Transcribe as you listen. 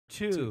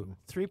2.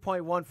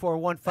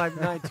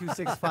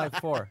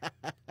 3.14159265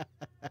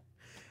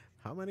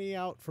 How many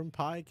out from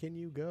pi can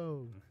you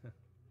go?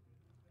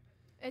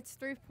 It's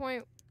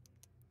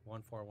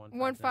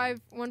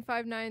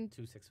 3.15159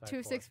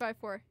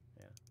 2654.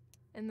 Yeah.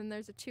 And then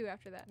there's a 2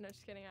 after that. No,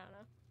 just kidding. I don't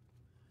know.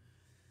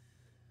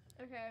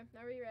 Okay,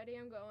 are we ready?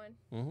 I'm going.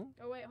 Mm-hmm.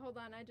 Oh, wait, hold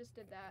on. I just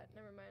did that.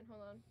 Never mind.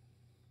 Hold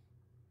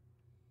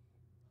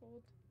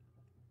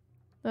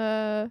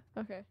on.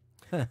 Okay.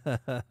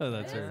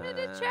 That's I her. just had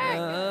to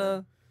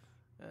check.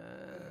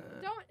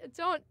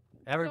 Don't.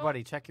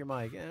 Everybody, check your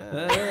mic.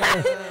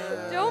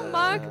 Don't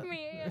mock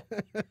me.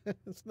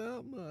 It's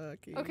not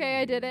mocking.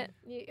 Okay, I did it.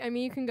 I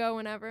mean, you can go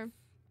whenever.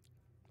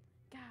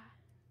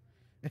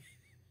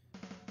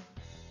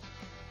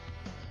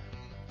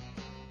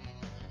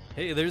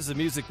 Hey, there's the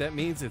music. That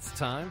means it's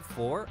time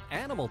for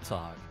Animal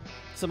Talk.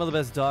 Some of the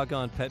best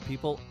doggone pet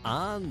people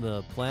on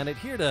the planet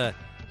here to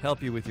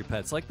help you with your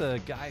pets, like the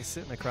guy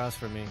sitting across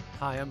from me.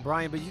 Hi, I'm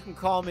Brian, but you can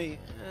call me.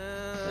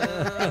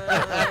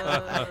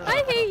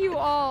 I hate you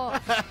all.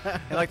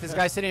 And like this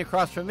guy sitting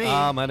across from me.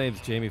 My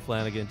name's Jamie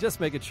Flanagan. Just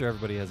making sure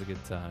everybody has a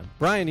good time.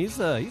 Brian, he's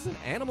an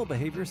animal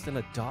behaviorist and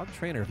a dog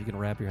trainer, if you can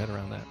wrap your head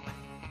around that.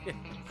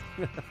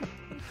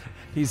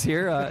 He's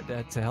here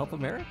to help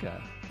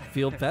America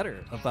feel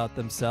better about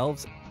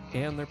themselves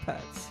and their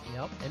pets.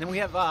 Yep. And then we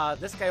have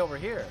this guy over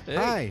here. Hey.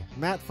 Hi,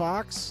 Matt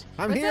Fox.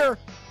 I'm What's here.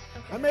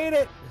 Okay. I made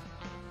it.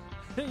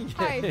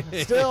 Hi.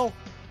 Still.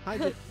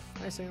 Hi,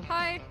 Hi, Sam.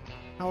 Hi.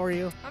 How are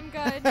you? I'm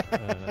good.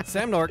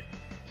 Sam Nork.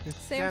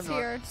 Sam's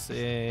here.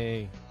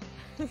 Say,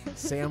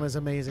 Sam is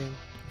amazing.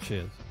 she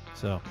is.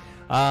 So,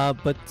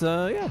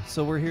 yeah.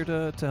 So we're here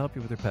to help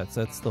you with your pets.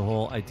 That's the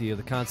whole idea,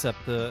 the concept,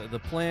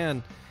 the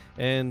plan.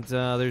 And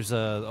there's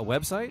a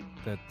website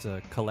that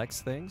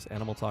collects things,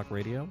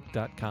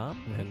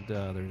 animaltalkradio.com, and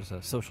there's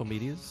social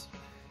medias.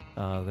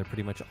 They're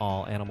pretty much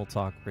all Animal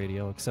Talk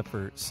Radio, except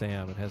for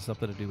Sam. It has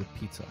something to do with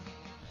pizza.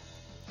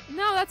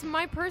 No, that's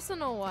my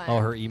personal one. Oh,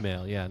 her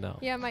email. Yeah, no.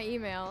 Yeah, my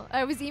email.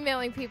 I was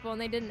emailing people and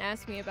they didn't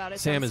ask me about it.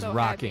 So Sam I'm is so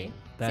rocking. happy.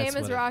 That's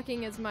Sam is what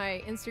rocking is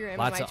my Instagram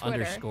Lots and of my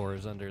Twitter.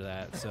 underscores under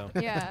that. So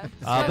Yeah. So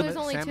but there's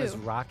only Sam 2. is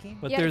rocking?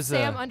 But yeah, there's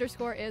Sam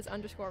underscore is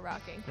underscore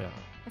rocking. Yeah.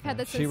 I've had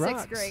that She since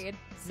rocks. 6th grade,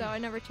 so I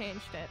never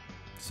changed it.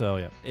 So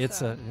yeah, it's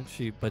So.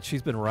 but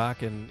she's been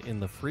rocking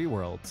in the free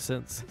world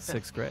since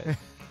 6th grade.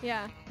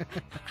 Yeah.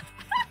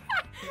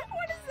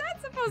 What is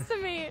that supposed to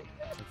mean?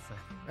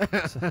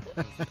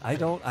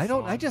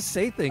 I just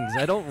say things.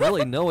 I don't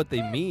really know what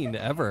they mean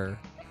ever.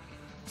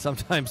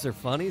 Sometimes they're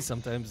funny,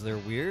 sometimes they're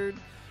weird,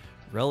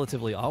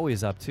 relatively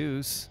always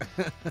obtuse.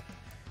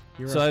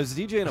 So I was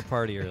DJing a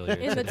party earlier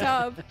In the today.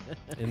 tub.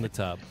 In the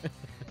tub.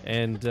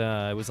 And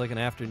it was like an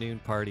afternoon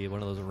party at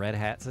one of those Red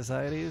Hat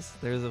societies.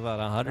 There's about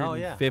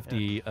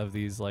 150 of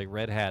these like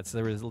Red Hats.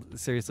 There was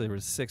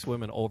 6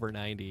 women over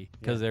 90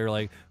 because they were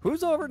like,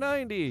 "Who's over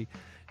 90?"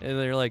 And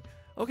they're like,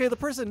 "Okay, the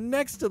person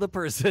next to the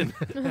person."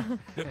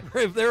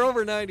 If they're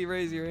over 90,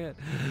 raise your hand.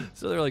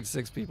 So there were like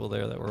 6 people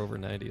there that were over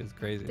 90. It's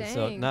crazy. Dang.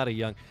 So not a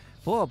young.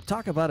 Well,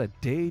 talk about a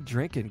day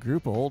drinking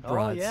group of old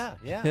broads. Oh,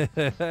 yeah.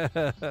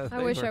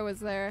 I wish I was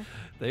there.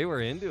 They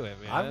were into it,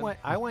 man.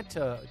 I went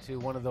to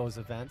one of those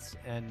events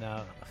and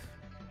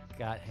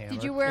got hammered.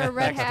 Did you wear a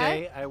red Next hat?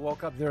 day, I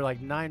woke up, there were like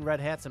 9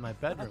 red hats in my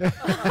bedroom.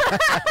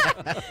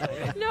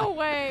 No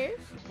way.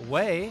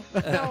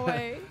 No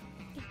way.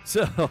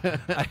 So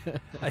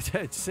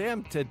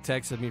Sam had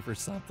texted me for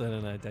something,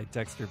 and I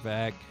texted her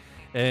back,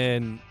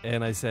 and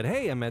I said,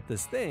 "Hey, I'm at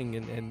this thing,"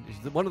 and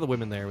one of the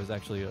women there was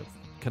actually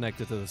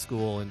connected to the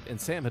school, and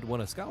Sam had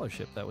won a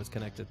scholarship that was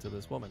connected to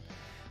this woman,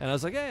 and I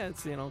was like, "Yeah,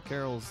 it's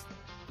Carol's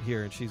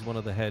here, and she's one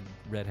of the head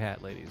Red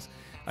Hat ladies."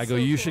 I go, So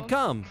 "You cool. should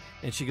come,"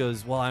 and she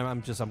goes, "Well,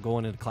 I'm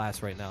going into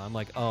class right now." I'm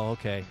like, "Oh,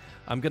 okay.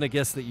 I'm gonna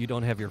guess that you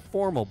don't have your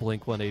formal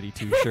Blink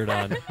 182 shirt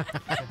on."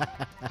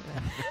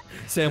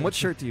 Sam, what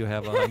shirt do you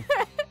have on?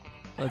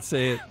 Let's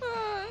say it.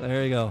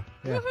 There you go.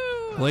 Yeah.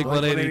 Woohoo. Blink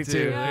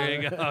 182. Yeah.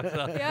 There you go.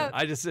 So Yep.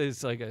 I just say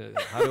it's like,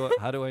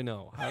 how do I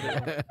know?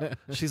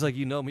 She's like,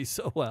 you know me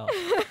so well.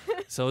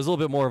 So it was a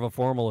little bit more of a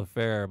formal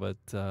affair, but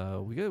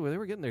they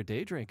were getting their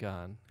day drink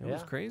on. It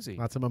was crazy.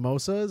 Lots of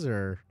mimosas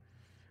or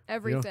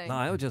Everything. No,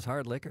 it was just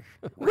hard liquor.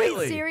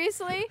 Wait,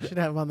 seriously? should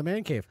have them on the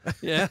man cave.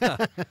 Yeah.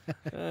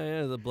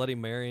 Yeah, the Bloody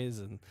Marys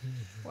and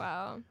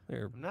Wow.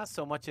 they're I'm not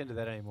so much into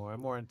that anymore.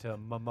 I'm more into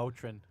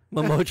Momotrin.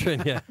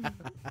 Momotrin. Yeah.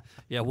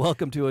 Yeah.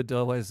 Welcome to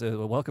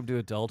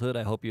adulthood.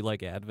 I hope you like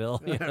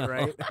Advil. you know?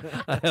 Right.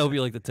 I hope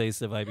you like the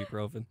taste of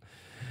ibuprofen.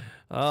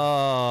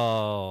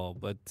 Oh,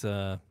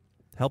 but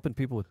helping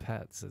people with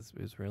pets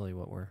is really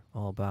what we're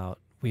all about.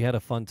 We had a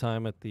fun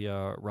time at the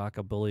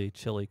Rockabilly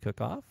Chili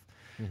Cook-Off.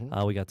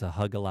 Mm-hmm. We got to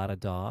hug a lot of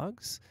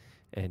dogs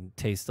and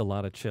taste a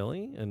lot to.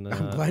 And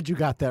I'm glad you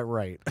got that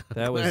right.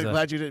 That was I'm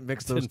glad you didn't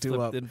mix those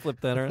two up. Didn't flip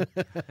that around.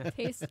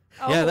 Taste.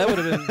 Yeah, that would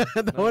have been.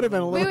 That would have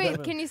been a little Wait,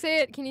 bit. can you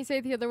say it? Can you say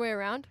it the other way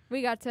around?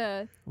 We got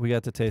to. We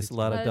got to taste a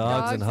lot of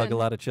dogs and hug a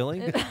lot of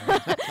chili.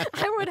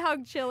 I would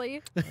hug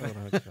chili.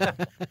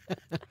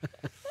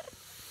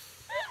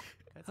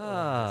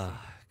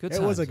 Good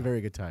It was times, a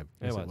very good time.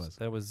 Yes, it was.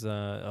 That was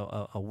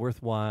a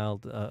worthwhile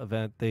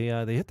event. They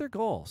hit their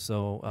goal.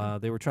 So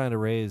they were trying to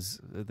raise.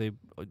 They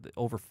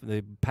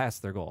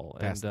passed their goal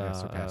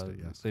surpassed it.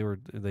 Yes.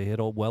 They hit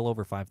well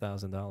over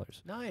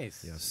 $5,000.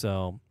 Nice. Yes.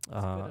 So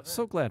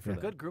so glad for A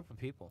them. good group of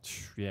people.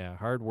 Yeah,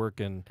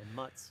 hardworking And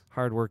mutts.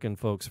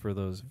 folks for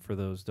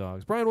those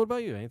dogs. Brian, what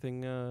about you? Anything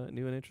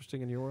new and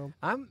interesting in your world?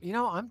 I'm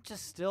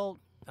just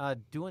still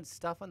doing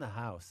stuff in the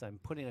house. I'm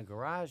putting a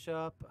garage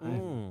up.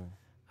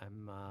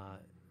 I'm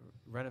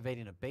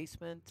renovating a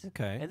basement.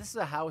 Okay. And this is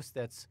a house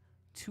that's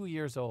 2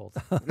 years old.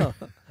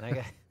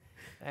 And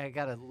I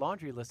got a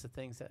laundry list of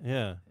things that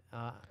Yeah.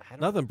 I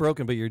don't Nothing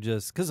broken, but you're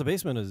just because the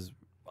basement is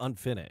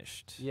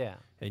unfinished. Yeah.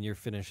 And you're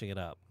finishing it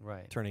up,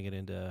 Right. turning it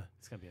into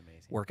It's gonna be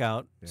amazing.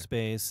 workout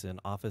space and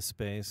office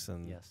space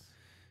and Yes.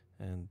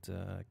 and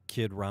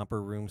kid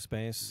romper room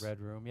space. Red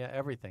room. Yeah.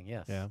 Everything.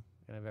 Yes. Yeah.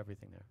 Gonna have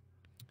everything there.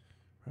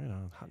 Right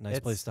on. Nice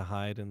place to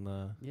hide in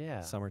the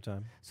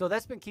summertime. So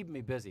that's been keeping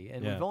me busy,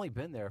 and Yeah. we've only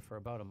been there for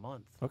about a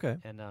month. Okay.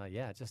 And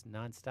just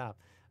nonstop.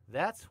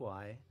 That's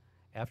why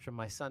after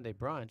my Sunday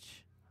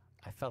brunch,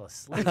 I fell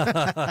asleep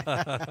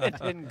and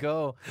didn't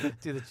go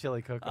to the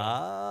chili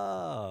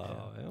cook-off.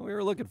 Oh, yeah, we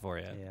were looking for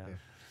you. Yeah.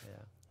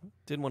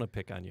 Didn't want to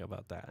pick on you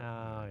about that.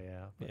 Oh,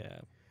 yeah. Yeah.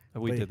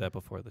 We did that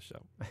before the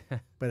show.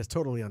 But it's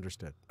totally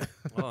understood.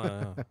 Oh, I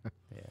know.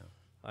 Yeah.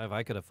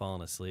 I could have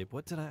fallen asleep.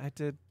 What did I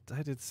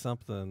did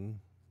something.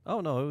 Oh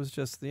no, it was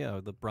just the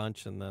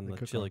brunch and then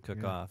the chili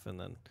cook-off, and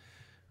then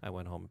I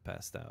went home and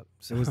passed out.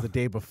 So It was the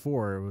day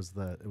before. It was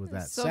that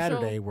Social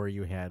Saturday where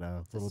you had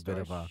a little bit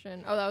of a.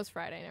 distortion. Oh, that was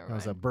Friday. Never That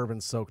was a mind.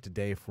 bourbon-soaked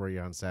day for you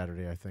on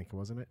Saturday, I think,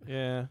 wasn't it?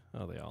 Yeah.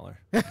 Oh, they all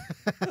are.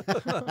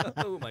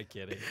 Who am I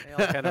kidding? They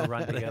all kind of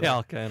run They together.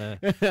 all kind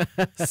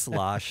of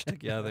slosh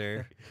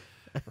together.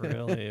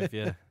 Really,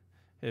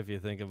 if you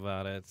think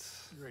about it.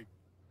 Great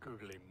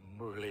googly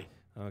moogly.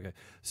 Okay.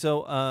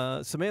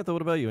 So, Samantha,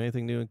 what about you?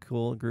 Anything new and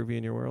cool and groovy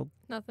in your world?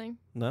 Nothing.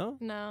 No?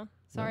 No.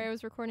 Sorry, I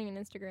was recording an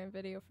Instagram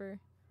video for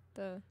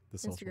the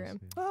socials, Instagram.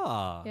 yeah.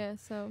 Ah. Yeah,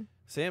 so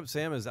Sam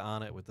is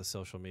on it with the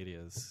social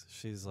medias.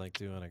 She's like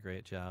doing a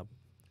great job.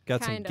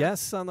 Got some Kinda.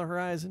 guests on the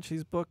horizon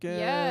she's booking.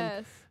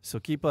 yes. So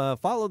keep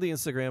follow the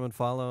Instagram and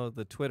follow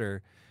the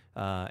Twitter,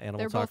 Animal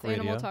They're Talk both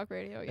Radio. Animal Talk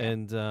Radio, yeah.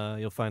 And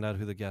you'll find out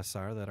who the guests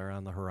are that are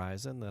on the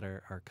horizon that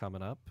are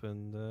coming up.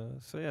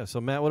 And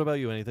so Matt, what about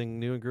you? Anything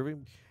new and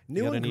groovy?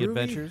 New you got and any groovy?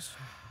 adventures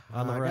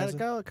on the I horizon?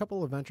 got a couple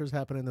of adventures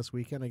happening this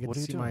weekend. I get What to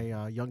are you see doing?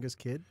 my youngest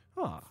kid.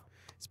 Oh,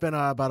 It's been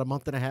about a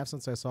month and a half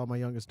since I saw my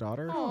youngest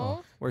daughter.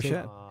 Oh, where's she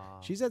at?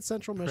 She's at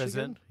Central Prison?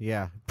 Michigan.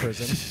 Yeah,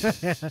 prison.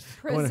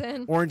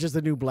 prison. Orange is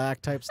the new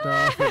black type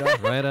stuff. You know?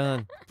 Right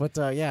on. But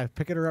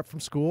picking her up from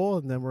school,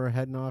 and then we're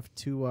heading off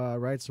to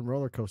ride some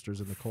roller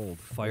coasters in the cold.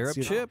 Fire up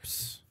See-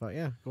 chips. But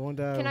yeah, going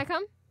to Can I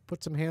come?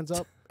 put some hands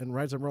up and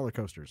ride some roller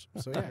coasters.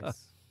 So yeah,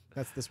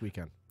 that's this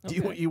weekend. Do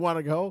Okay. you want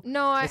to go?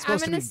 No, It's I'm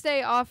supposed to gonna be-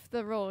 stay off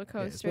the roller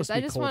supposed coasters. to I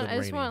be just cold want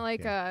and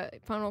like rainy, a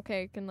funnel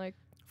cake and like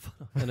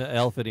And an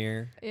elephant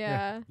ear.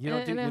 yeah. You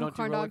don't do and a roller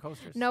corn dog.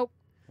 coasters? Nope.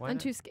 Why I'm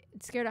not? too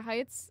scared of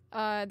heights.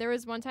 There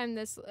was one time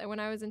when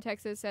I was in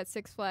Texas at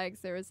Six Flags,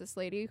 there was this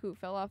lady who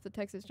fell off the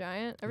Texas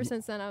Giant. Ever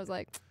since then, I was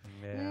like,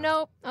 Yeah.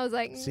 nope. I was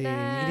like, See,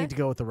 nah. you need to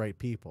go with the right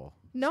people.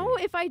 No,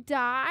 See. if I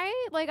die,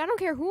 like I don't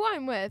care who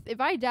I'm with.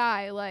 If I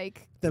die,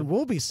 like Then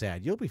we'll be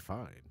sad. You'll be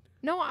fine.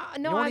 no,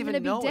 You won't I'm even gonna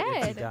be know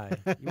it if you dead.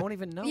 die. You won't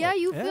even know. Yeah, it.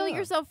 you feel Yeah.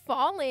 yourself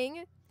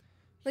falling.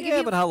 Like Yeah, if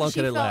you, but how long she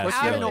could it fell last? But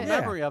out you have of no it. Yeah.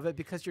 memory of it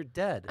because you're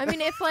dead. I mean,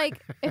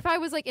 if I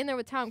was like in there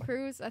with Tom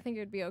Cruise, I think it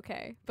would be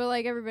okay. But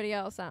like everybody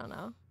else, I don't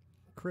know.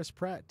 Chris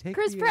Pratt, take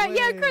Chris me Pratt,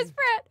 yeah, away. Chris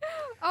Pratt.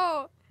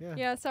 Oh, Yeah.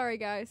 yeah. Sorry,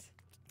 guys.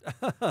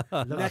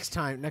 Next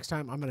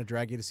time, I'm gonna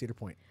drag you to Cedar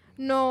Point.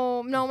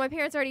 No, my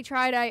parents already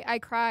tried. I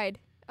cried.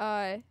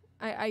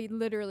 I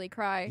literally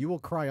cry. You will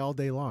cry all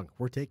day long.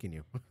 We're taking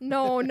you.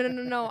 No.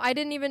 I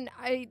didn't even.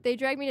 They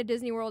dragged me to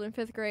Disney World in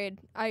 5th grade.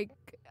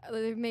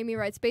 They made me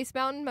ride Space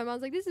Mountain. My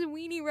mom's like, "This is a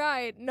weenie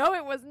ride." No,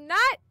 it was not.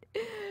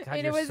 God,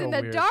 And you're it was so in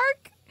the weird.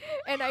 dark,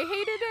 and I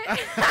hated it.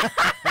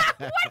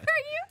 What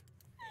are you?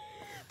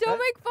 Don't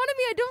make fun of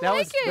me. I don't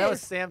like it. That was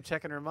Sam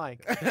checking her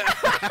mic.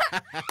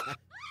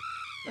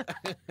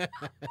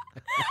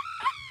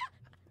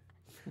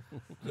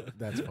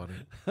 That's funny.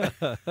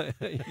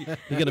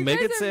 You gonna make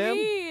You it, guys are Sam?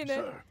 mean.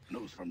 Sir,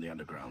 news from the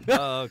underground.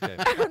 Oh, okay.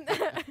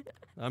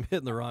 I'm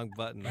hitting the wrong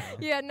button now.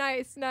 Yeah,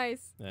 nice.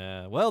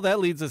 Yeah. Well, that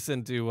leads us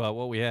into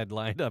what we had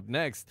lined up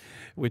next,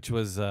 which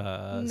was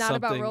Not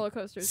about roller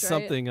coasters, right?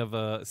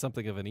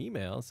 something of an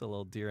email. It's a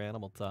little Dear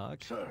Animal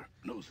Talk. Sir,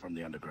 news from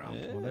the underground.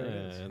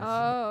 Yeah.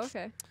 Oh,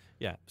 okay.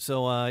 Yeah.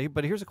 So,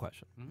 but here's a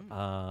question.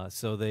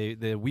 So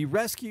we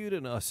rescued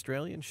an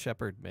Australian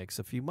Shepherd mix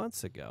a few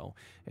months ago,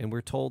 and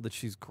we're told that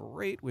she's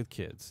great with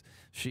kids.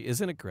 She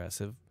isn't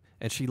aggressive,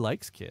 and she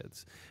likes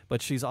kids,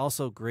 but she's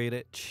also great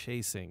at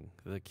chasing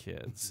the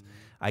kids.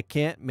 I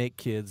can't make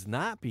kids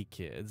not be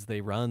kids.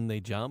 They run, they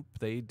jump,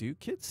 they do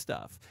kid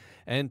stuff.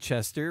 And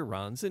Chester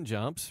runs and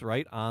jumps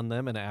right on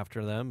them and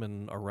after them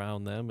and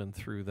around them and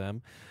through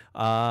them.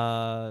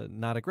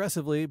 Not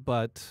aggressively,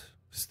 but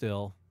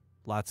still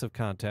lots of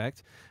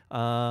contact.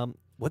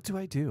 What do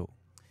I do?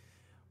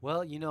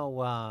 Well,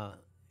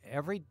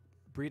 every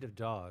breed of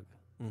dog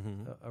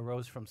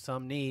arose from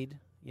some need.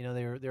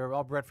 They're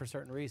all bred for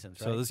certain reasons,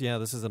 right? So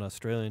this is an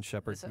Australian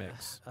Shepherd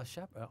mix.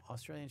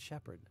 Australian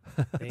Shepherd.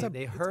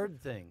 They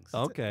herd things.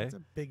 Okay. It's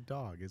a big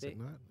dog, is it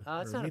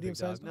not? It's Or not a big dog.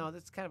 medium-sized No,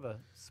 it's kind of a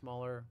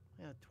smaller,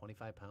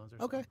 25 pounds or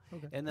so. Okay.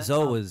 And then,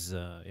 Zoe was,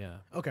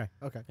 Okay.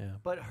 yeah.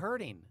 but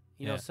herding,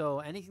 Yeah. so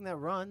anything that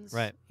runs,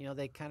 Right.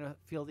 They kind of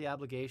feel the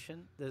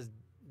obligation. There's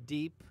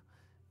deep,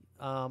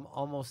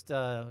 almost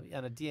on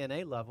a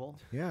DNA level,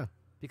 Yeah.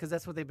 because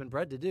that's what they've been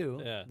bred to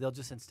do. Yeah. They'll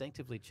just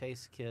instinctively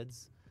chase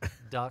kids,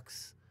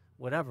 ducks,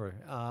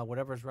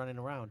 whatever's running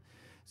around.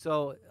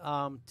 So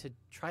to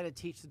try to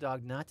teach the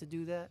dog not to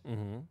do that,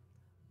 man,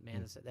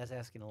 that's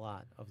asking a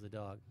lot of the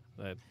dog.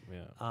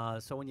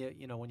 So when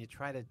you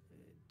try to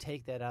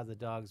take that out of the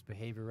dog's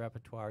behavior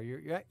repertoire,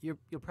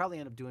 you'll probably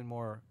end up doing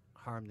more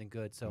harm than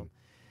good. So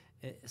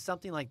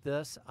something like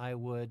this, I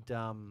would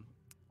try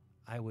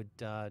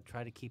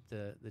to keep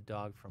the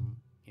dog from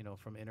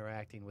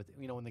interacting with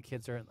when the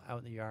kids are out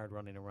in the yard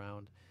running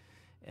around,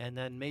 and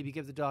then maybe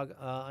give the dog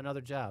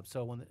another job.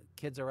 So when the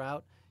kids are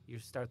out, you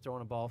start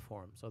throwing a ball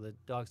for them, so the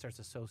dog starts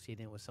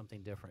associating it with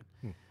something different.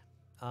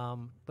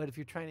 But if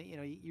you're trying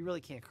to, you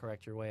really can't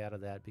correct your way out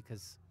of that,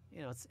 because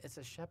it's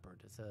a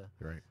shepherd. It's a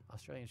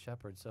Australian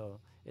Shepherd, so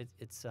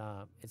it's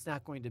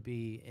not going to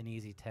be an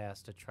easy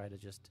task to try to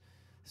just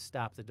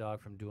stop the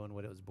dog from doing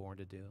what it was born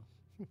to do.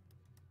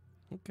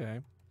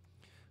 Okay.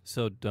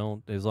 So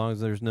as long as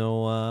there's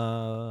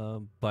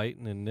no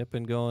biting and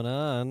nipping going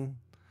on,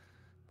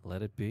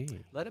 let it be.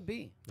 Let it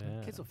be.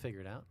 Yeah. Kids will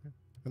figure it out.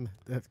 And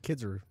the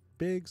kids are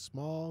big,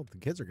 small. The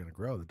kids are going to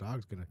grow. The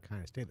dog's going to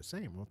kind of stay the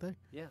same, won't they?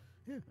 Yeah.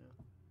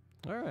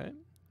 All right.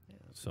 Yeah,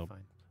 So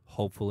fine.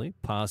 hopefully,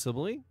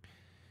 possibly,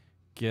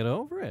 get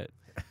over it.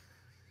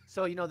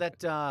 So that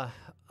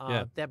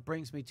that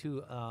brings me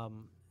to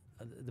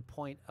the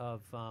point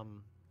of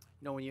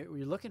when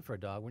you're looking for a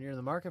dog, when you're in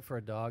the market for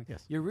a dog,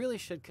 Yes. you really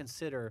should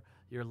consider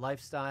your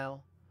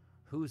lifestyle,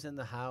 who's in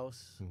the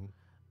house,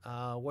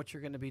 what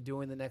you're going to be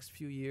doing the next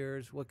few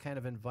years, what kind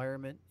of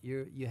environment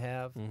you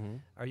have.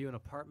 Are you an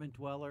apartment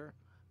dweller?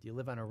 Do you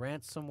live on a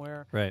ranch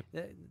somewhere? Right.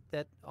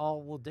 That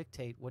all will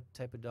dictate what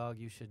type of dog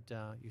you should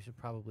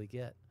probably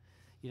get.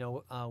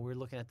 We're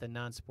looking at the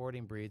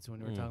non-sporting breeds when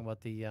we were talking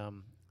about the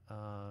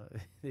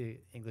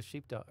English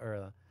sheepdog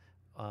or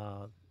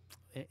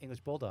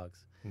English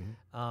bulldogs.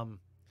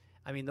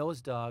 I mean, those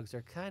dogs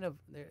are kind of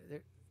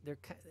they're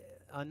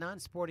a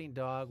non-sporting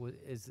dog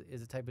is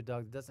a type of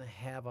dog that doesn't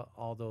have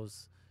all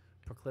those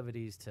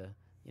proclivities to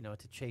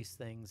chase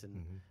things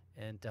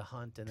and to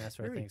hunt and that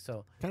sort of thing.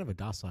 So kind of a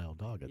docile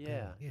dog.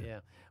 Yeah.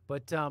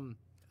 But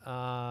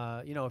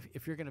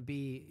if you're going to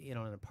be in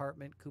an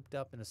apartment cooped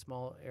up in a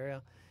small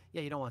area,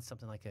 you don't want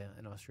something like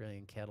an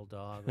Australian cattle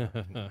dog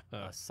or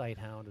a sight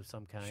hound of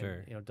some kind.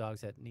 Sure.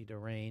 Dogs that need to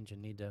range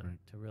and need to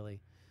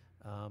really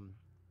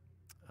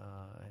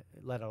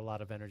let out a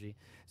lot of energy.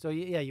 So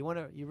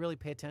you really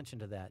pay attention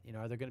to that.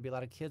 Are there going to be a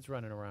lot of kids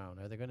running around?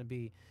 Are there going to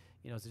be,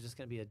 is it just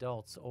going to be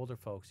adults, older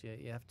folks?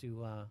 You have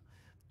to,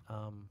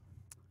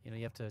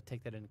 you have to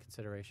take that into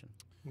consideration.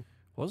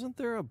 Wasn't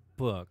there a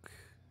book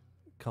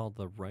called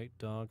The Right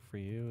Dog for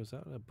You? Is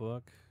that a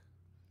book?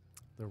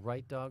 The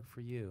Right Dog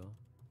for You.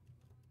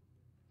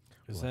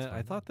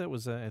 I thought that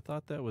was a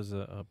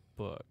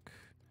book.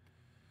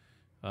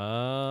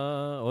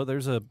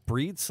 There's a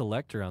breed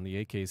selector on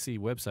the AKC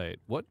website.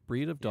 What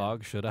breed of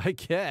dog should I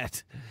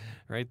get?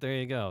 Right there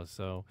you go.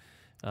 So,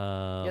 there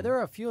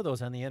are a few of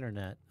those on the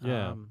internet.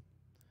 Yeah.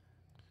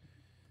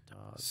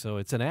 So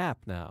it's an app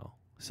now.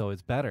 So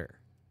it's better.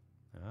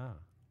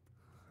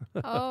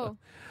 Oh.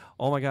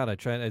 Oh my God! I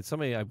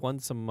won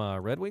some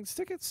Red Wings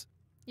tickets.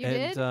 You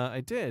did?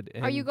 I did.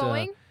 Are you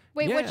going?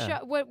 Wait, yeah. what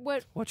show?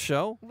 What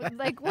show?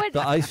 Like what?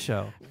 The ice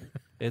show.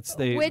 It's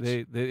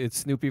it's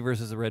Snoopy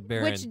versus the Red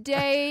Baron. Which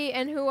day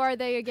and who are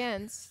they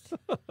against?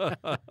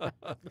 God,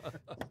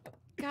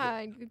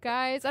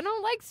 guys, I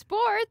don't like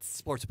sports.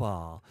 Sports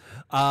ball.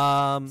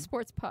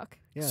 Sports puck.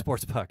 Yeah.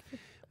 Sports puck.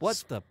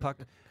 What the puck?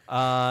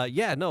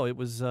 It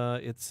was.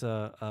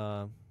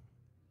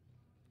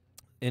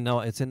 It's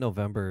in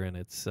November and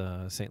it's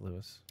St.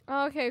 Louis.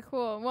 Oh, okay,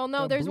 cool. Well,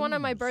 no, The there's one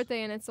on my Blues.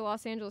 birthday, and it's the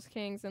Los Angeles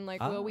Kings, and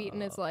Will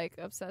Wheaton is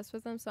obsessed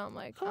with them, so I'm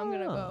like, I'm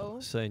gonna go.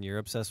 So and you're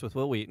obsessed with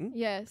Will Wheaton.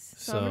 Yes,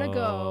 so I'm gonna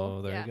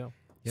go. There yeah. you go.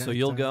 Yeah, So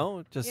you'll it's,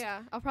 go.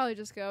 Yeah, I'll probably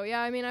just go.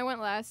 Yeah, I mean, I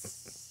went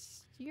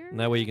last year. And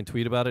that way you can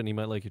tweet about it, and he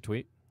might like your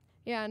tweet.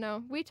 Yeah,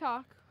 no, we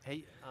talk,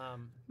 Hey,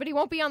 but he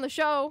won't be on the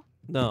show.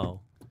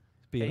 No,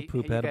 being a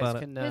poop head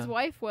about it. His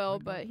wife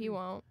will, but he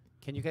won't.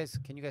 Can you guys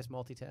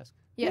multitask?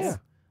 Yes. Yeah.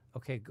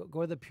 Okay,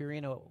 go to the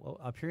Purina.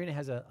 Purina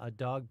has a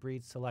dog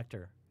breed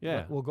selector.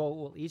 Yeah.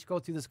 We'll each go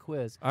through this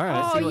quiz. All right.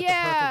 Let's see what the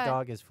yeah. perfect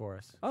dog is for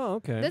us. Oh,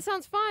 okay. This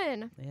sounds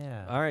fun.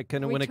 Yeah. All right. We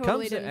When it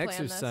totally comes to didn't plan this.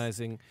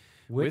 exercising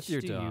Which with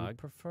your do dog, you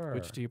prefer?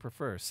 which do you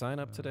prefer? Sign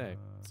up today.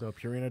 So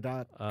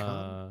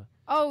Purina.com.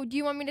 Oh, do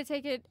you want me to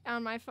take it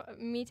on my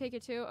me take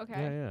it too?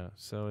 Okay. Yeah.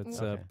 So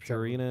it's Okay.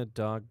 Purina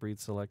Dog Breed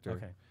Selector.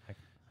 Okay.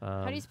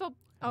 How do you spell?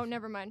 Oh,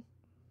 never mind.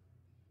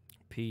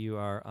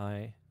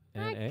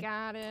 P-U-R-I-N-A. I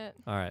got it.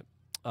 All right.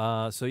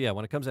 So yeah,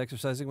 when it comes to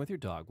exercising with your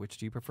dog, which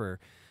do you prefer?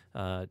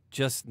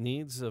 Just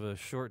needs of a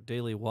short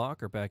daily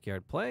walk or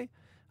backyard play?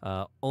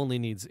 Only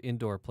needs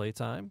indoor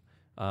playtime?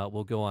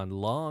 Will go on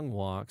long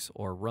walks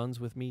or runs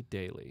with me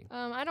daily?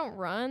 I don't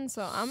run,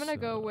 so I'm gonna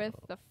go with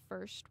the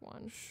first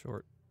one.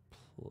 Short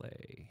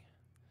play.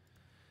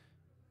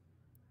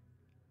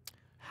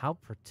 How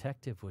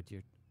protective would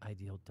your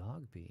ideal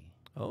dog be?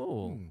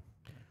 Oh,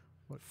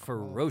 What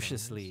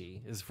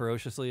ferociously. Is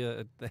ferociously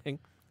a thing?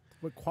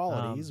 What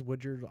qualities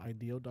would your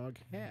ideal dog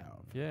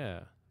have?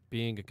 Yeah.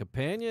 Being a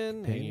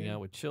companion, hanging out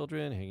with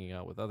children, hanging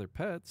out with other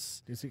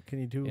pets, Can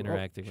you do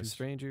interacting with choose-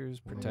 strangers,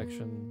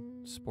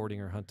 protection,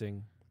 sporting or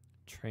hunting,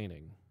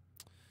 training.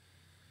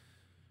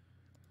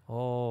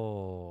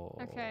 Oh.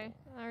 Okay,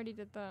 I already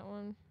did that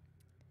one.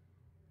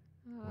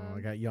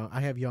 Well, I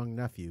have young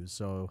nephews,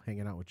 so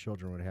hanging out with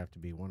children would have to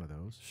be one of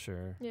those.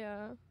 Sure.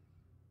 Yeah.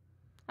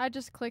 I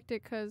just clicked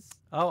it because,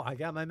 Oh, I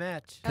got my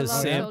match. I Because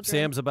love children.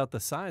 Sam's about the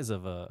size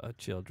of a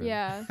children.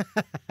 yeah.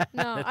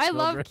 No, I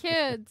love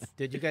kids.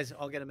 Did you guys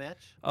all get a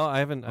match? Oh, I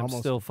haven't. I'm Almost.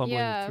 still fumbling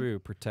Yeah. through.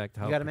 Protect.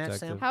 How got a match,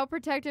 protective? Sam? How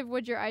protective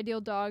would your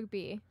ideal dog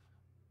be?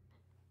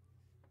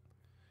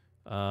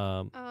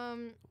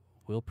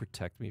 Will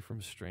protect me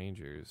from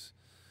strangers.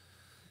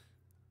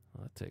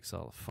 Well, that takes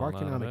all the fun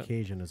Barking out on of it.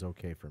 occasion is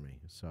okay for me.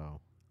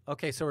 So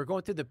Okay, so we're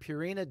going through the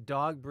Purina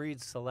dog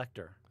breed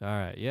selector. All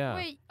right. Yeah.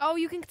 Wait, oh,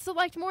 you can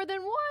select more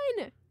than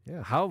one.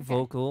 yeah. How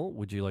vocal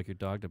would you like your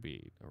dog to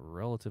be?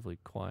 Relatively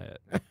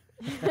quiet.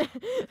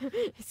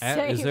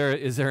 Same.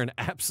 Is there an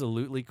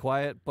absolutely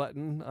quiet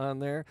button on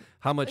there?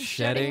 How much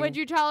shedding? Would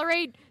you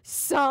tolerate?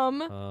 Some.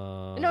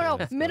 No, No,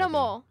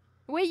 minimal.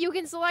 Wait, you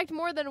can select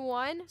more than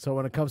one? So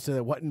when it comes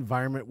to what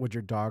environment would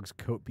your dog's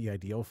coat be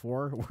ideal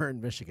for? We're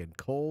in Michigan.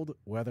 Cold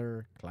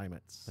weather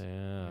climates.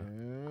 Yeah.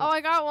 Oh, I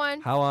got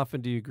one. How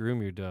often do you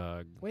groom your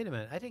dog? Wait a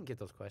minute, I didn't get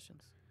those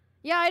questions.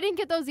 Yeah, I didn't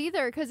get those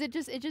either because it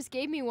just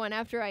gave me one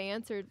after I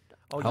answered.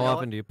 Oh, you How know often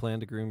what? do you plan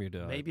to groom your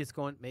dog? Maybe it's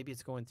going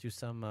through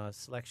some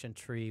selection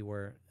tree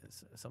where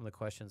some of the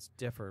questions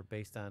differ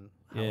based on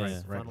how Yeah.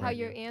 it's Right, funneled How in.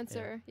 your Yeah.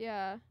 answer,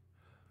 yeah.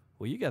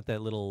 Well, you got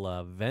that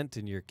little vent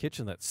in your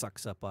kitchen that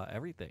sucks up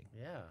everything.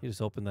 Yeah. You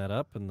just open that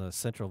up, and the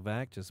central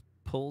vac just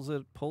pulls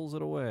it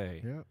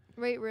away. Yeah.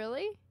 Wait,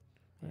 really?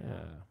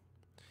 Yeah.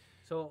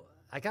 So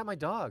I got my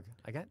dog.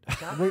 I got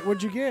Wait,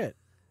 what'd you get?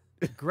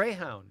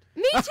 Greyhound.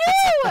 Me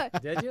too.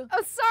 Did you?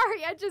 Oh,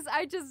 sorry.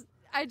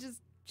 I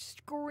just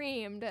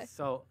screamed.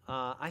 So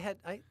I've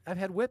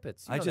had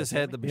whippets. You I know just that,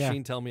 had the Jamie. Yeah.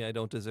 machine tell me I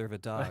don't deserve a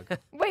dog.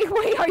 Wait,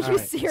 are you right.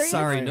 serious?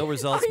 Sorry, no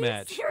results Are you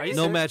match. serious?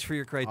 No match for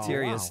your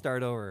criteria. wow.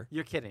 Start over.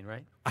 You're kidding,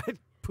 right? I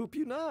poop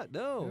you not.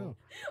 No.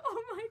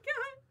 Oh my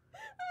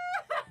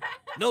god.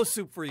 No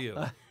soup for you.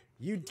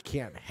 You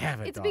can't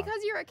have it. It's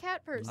because you're a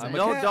cat person. I'm a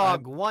No cat.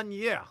 dog, 1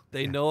 year.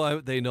 They know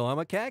I'm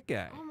a cat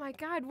guy. Oh my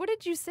god, what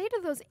did you say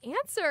to those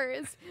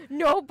answers?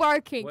 No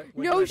barking, What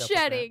you no end up with, Matt?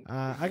 shedding.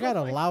 I got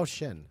a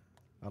Laotian.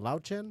 A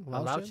Laotian?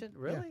 Laotian?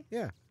 Really?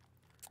 Yeah.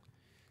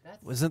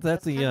 Wasn't that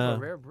That's the kind of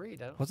a rare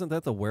breed? I don't wasn't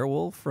that the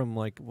werewolf from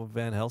like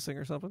Van Helsing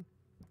or something?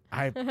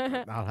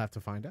 I'll have to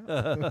find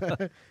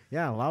out.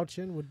 Yeah,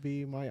 Laotian would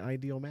be my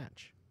ideal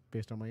match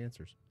based on my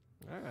answers.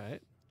 All right.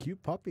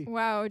 Cute puppy.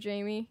 Wow,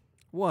 Jamie.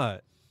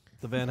 What?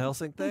 The Van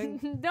Helsing thing?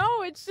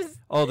 No, it's just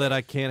Oh, that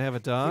I can't have a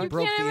you dog?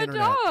 broke can't the have a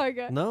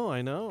internet. dog. No,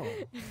 I know.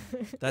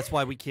 That's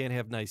why we can't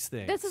have nice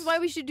things. This is why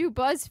we should do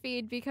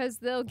BuzzFeed because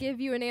they'll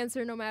give you an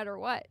answer no matter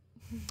what.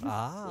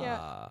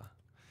 Ah.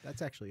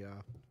 That's actually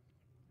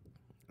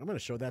I'm going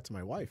to show that to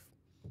my wife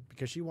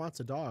because she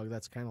wants a dog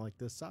that's kind of like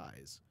this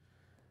size.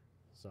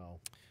 So,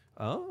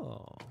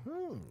 Oh.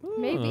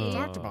 Maybe.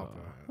 talked about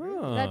that.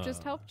 Huh. That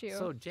just helped you.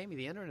 So Jamie,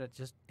 the internet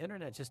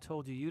just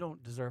told you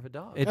don't deserve a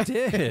dog. It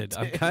did.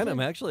 I'm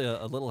actually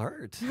a little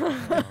hurt.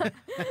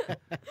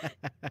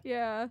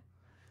 Yeah.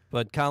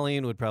 But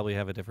Colleen would probably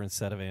have a different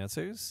set of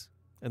answers,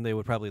 and they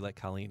would probably let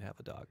Colleen have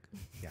a dog.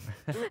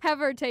 Have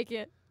her take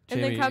it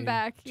and then come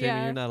back. Jamie,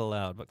 yeah. you're not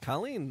allowed, but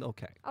Colleen,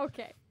 okay.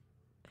 Okay.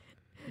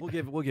 We'll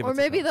give Or it to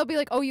maybe Colleen. they'll be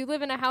like, "Oh, you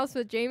live in a house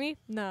with Jamie?"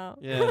 No.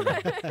 Yeah.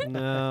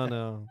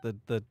 No.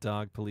 The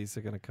dog police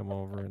are going to come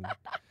over and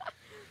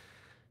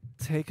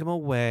take him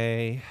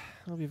away.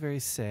 I'll be very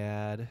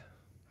sad.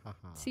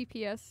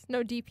 CPS.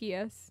 No,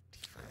 DPS.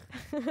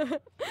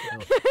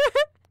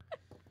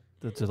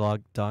 The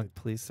dog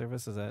police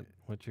service, is that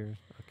what you're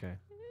okay?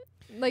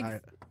 Like,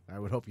 I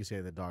would hope you say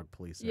the dog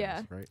police service,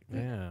 Yeah. right?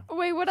 Yeah.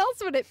 wait, what else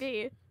would it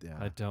be? Yeah.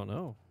 I don't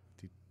know.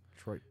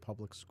 Detroit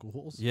Public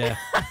Schools. Yeah.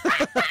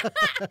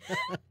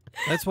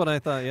 That's what I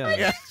thought, yeah.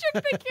 Shook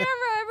the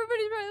camera.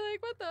 Everybody's probably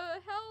like, "What the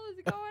hell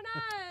is going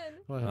on?"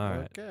 Well, All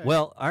right. okay.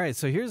 Well, all right.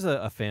 So here's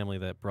a family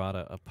that brought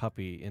a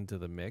puppy into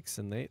the mix,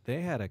 and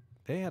they had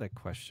a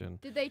question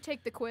Did they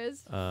take the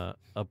quiz?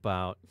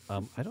 about.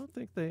 I don't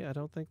think they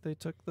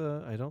took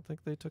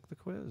the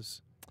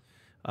quiz.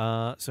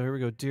 So here we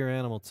go. Dear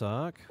Animal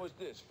Talk, What's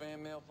this,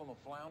 fan mail from a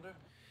flounder?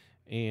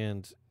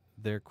 and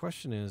their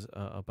question is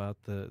about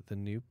the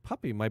new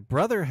puppy. My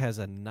brother has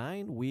a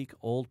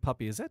 9-week-old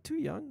puppy. Is that too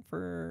young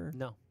for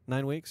No.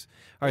 9 weeks?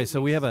 All right, 8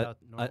 so we weeks have is a about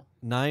normal.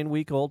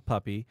 9-week-old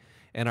puppy,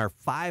 and our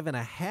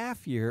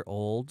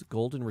 5.5-year-old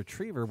golden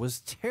retriever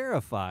was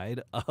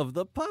terrified of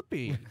the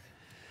puppy.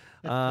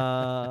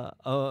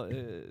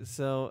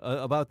 So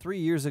about 3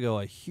 years ago,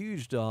 a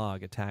huge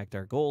dog attacked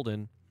our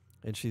golden,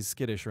 and she's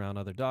skittish around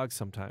other dogs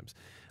sometimes.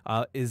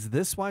 Is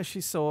this why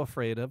she's so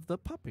afraid of the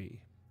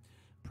puppy?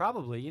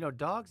 Probably. You know,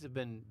 dogs have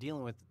been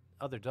dealing with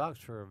other dogs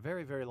for a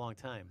very, very long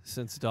time.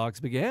 Since dogs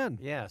began.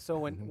 Yeah. So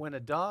when a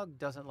dog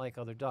doesn't like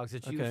other dogs,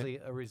 it's Okay. usually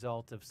a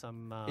result of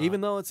some.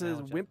 Even though it's a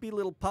allergen. wimpy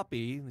little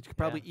puppy that you could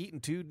probably eat in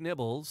 2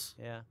 nibbles.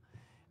 Yeah.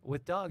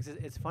 With dogs,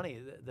 it's funny.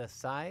 The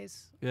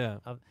size. Yeah.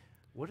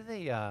 What are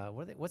they?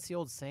 What's the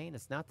old saying?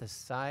 It's not the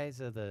size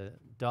of the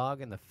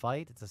dog in the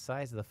fight; it's the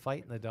size of the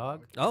fight in the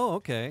dog. Oh,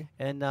 okay.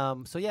 And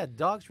so yeah,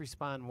 dogs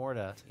respond more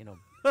to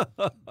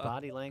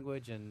body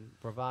language and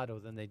bravado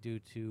than they do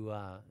to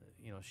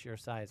sheer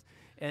size.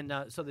 And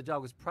so the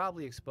dog was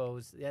probably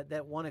exposed.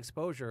 That one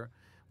exposure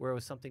where it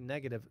was something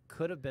negative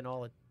could have been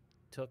all it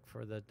took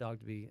for the dog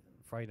to be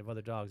frightened of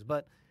other dogs.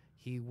 But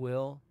he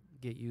will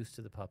get used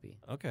to the puppy.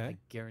 Okay. I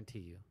guarantee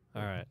you.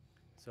 All right.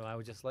 So I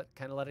would just let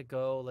it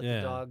go, let Yeah.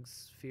 the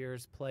dog's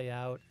fears play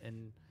out,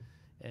 and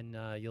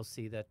you'll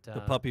see that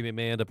The puppy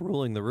may end up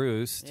ruling the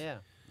roost. Yeah,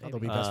 Oh, they'll maybe.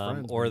 be best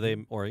friends, or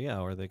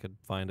maybe. they could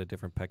find a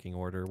different pecking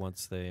order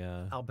once they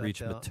I'll bet reach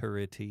they'll-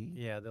 maturity.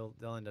 Yeah, they'll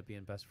end up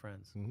being best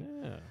friends.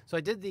 Yeah. So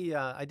I did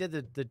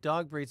the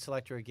dog breed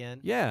selector again.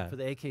 Yeah. For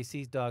the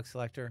AKC dog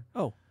selector.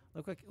 Oh.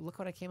 Look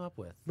what I came up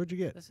with. What'd you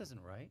get? This isn't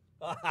right.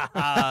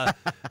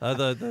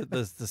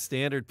 The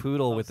standard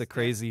poodle Oh, with the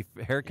crazy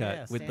haircut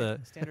Yeah, with the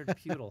standard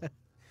poodle.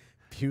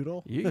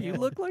 Poodle? you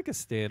look like a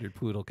standard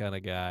poodle kind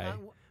of guy. I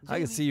can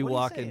Jamie, see you what are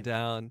walking saying?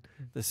 down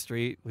the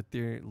street with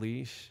your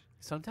leash.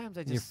 Sometimes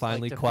I just Your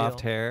finely like to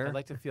coiffed feel, hair. I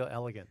like to feel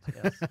elegant.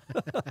 Yes.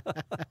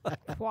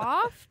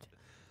 Coiffed?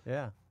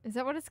 Yeah. Is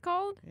that what it's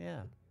called?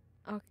 Yeah.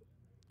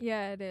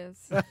 Yeah, it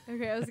is.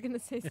 Okay, I was gonna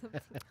say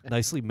something.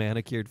 Nicely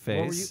manicured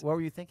face. What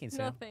were you thinking,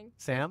 Sam? Nothing.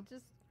 Sam,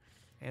 Just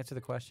answer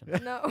the question.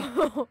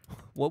 no.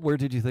 What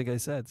word did you think I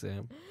said,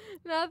 Sam?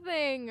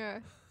 Nothing.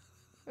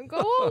 Go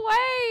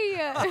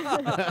away.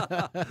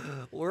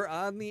 We're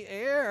on the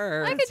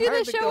air. I could It's do hard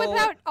this to show go-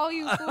 without all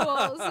you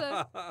fools.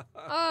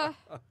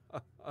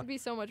 It'd be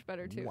so much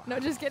better too. No,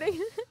 just kidding.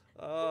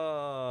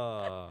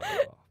 Oh.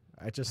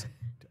 I just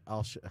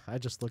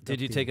looked. Did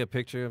up you the- take a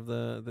picture of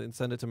the and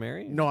send it to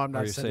Mary? No, I'm Or not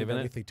you're sending saving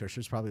it? anything to her. She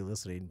was probably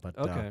listening, but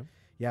Okay.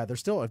 yeah,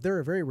 they're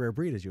a very rare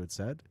breed, as you had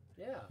said.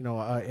 Yeah. You know,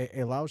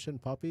 a Laotian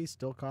puppy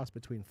still costs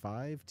between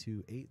 $5,000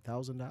 to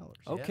 $8,000.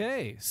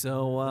 Okay,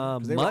 so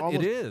 'Cause they were mutt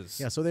almost- it is.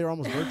 Yeah, so they were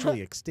almost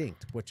virtually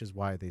extinct, which is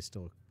why they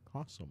still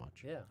cost so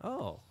much. Yeah.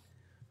 Oh.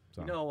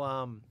 So. You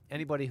know,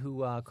 anybody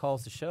who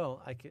calls the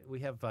show, we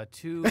have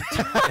 2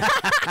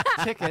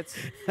 tickets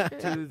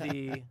to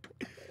the.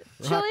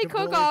 Chili Rock and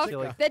roll cook-off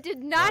chicken. that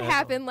did not Yeah.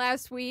 happen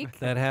last week.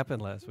 That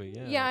happened last week.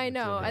 Yeah. Yeah, I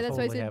know. That That's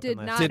why I totally said happened did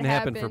last not week. Didn't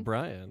happen for happen.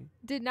 Brian.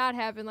 Did not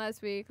happen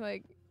last week.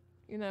 Like,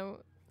 you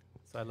know,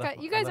 So I left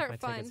you I guys left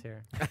aren't my tickets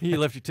fun. here. You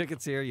left your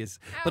tickets here, yes.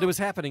 But it Ow. was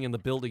happening in the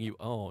building you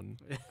own,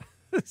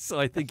 so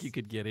I think you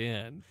could get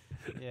in.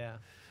 Yeah.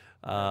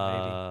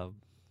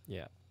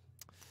 Yeah.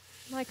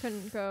 I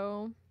couldn't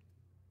go.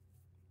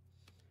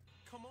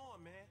 Come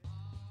on, man.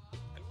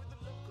 And with the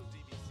local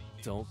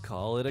DBC. Don't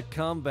call it a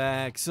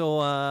comeback. So,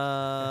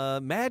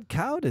 mad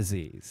cow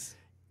disease.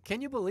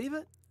 Can you believe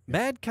it?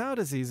 Mad cow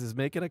disease is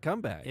making a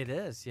comeback. It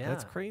is. Yeah.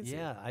 That's crazy.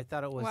 Yeah, I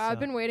thought it was. Wow, I've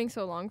been waiting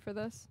so long for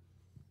this.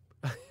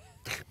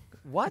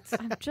 What?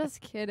 I'm just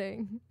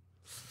kidding.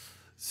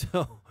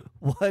 So,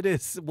 what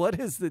is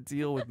the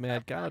deal with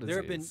mad cow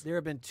disease? There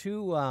have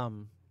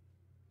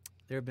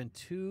been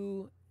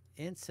two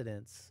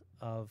incidents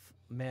of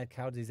mad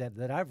cow disease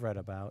that I've read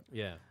about.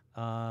 Yeah.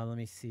 Let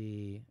me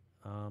see.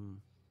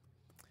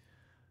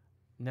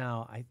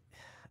 Now I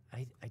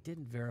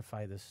didn't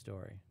verify this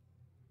story.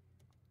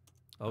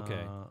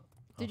 Okay.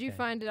 Did you okay.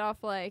 find it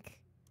off like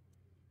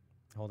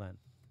Hold on.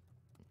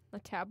 a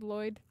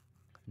tabloid?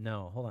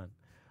 No, hold on.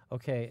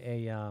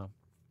 Okay,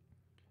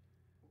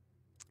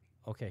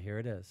 okay, here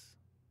it is.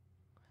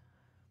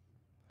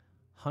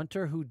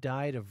 Hunter who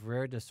died of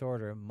rare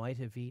disorder might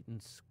have eaten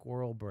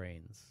squirrel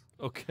brains.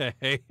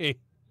 Okay.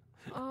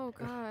 Oh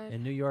God.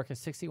 In New York, a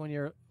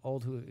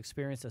 61-year-old who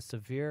experienced a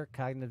severe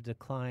cognitive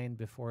decline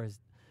before his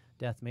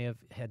death may have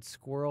had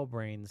squirrel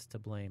brains to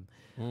blame.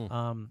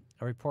 Mm.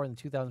 A report in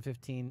the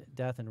 2015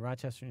 death in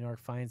Rochester, New York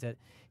finds that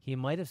he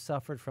might have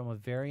suffered from a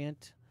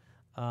variant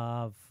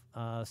of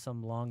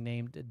some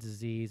long-named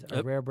disease, a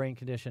Yep. rare brain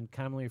condition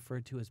commonly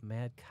referred to as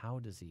mad cow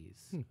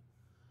disease.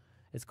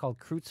 It's called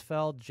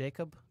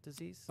Creutzfeldt-Jakob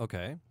disease,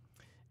 Okay.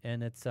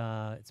 and it's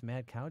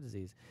mad cow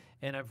disease.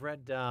 And I've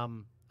read there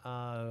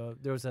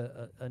was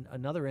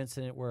another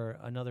incident where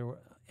another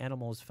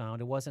animal was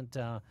found. It wasn't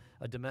a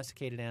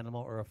domesticated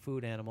animal or a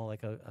food animal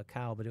like a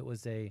cow, but it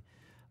was I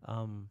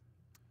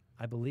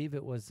I believe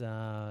it was,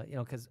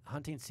 because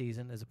hunting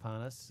season is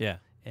upon us. Yeah.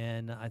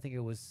 And I think it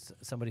was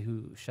somebody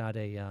who shot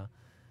a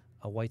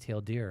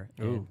white-tailed deer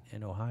Ooh.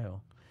 in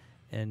Ohio,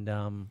 and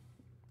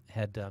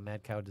had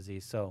mad cow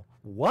disease. So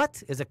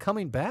what is it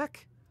coming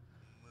back?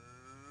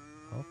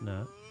 Hope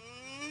not.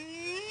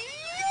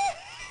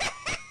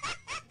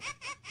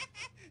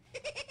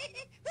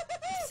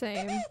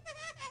 Same.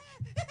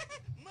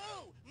 Moo!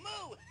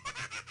 Moo!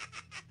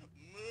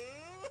 Moo!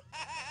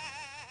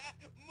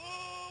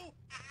 Moo!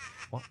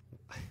 What?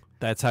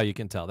 That's how you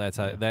can tell. That's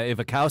how that if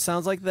a cow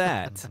sounds like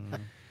that,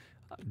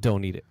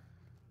 don't eat it.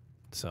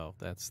 So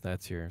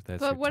that's your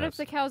But what if test.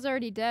 the cow's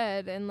already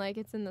dead and like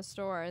it's in the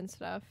store and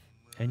stuff?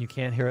 And you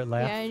can't hear it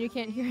laugh? Yeah, and you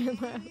can't hear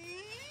it laugh.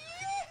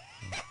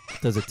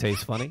 Does it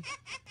taste funny?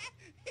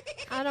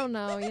 I don't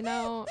know.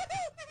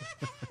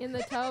 In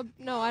the tub?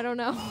 No, I don't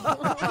know.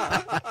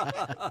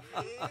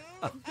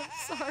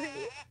 Sorry.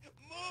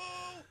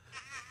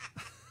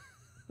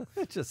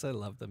 I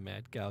love the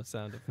mad cow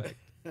sound effect.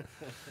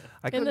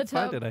 I In the couldn't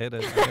find tub. it. I had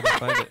to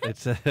find it.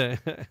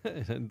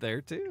 It's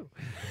there too,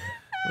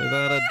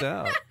 without a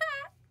doubt.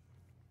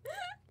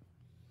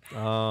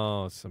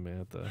 Oh,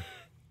 Samantha.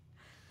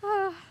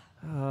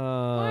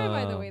 Why am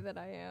I the way that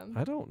I am?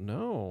 I don't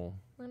know.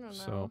 I don't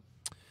know.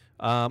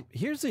 So,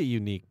 here's a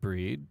unique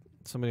breed.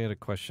 Somebody had a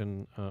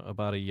question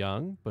about a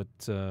young, but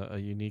a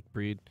unique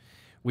breed.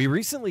 We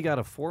recently got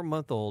a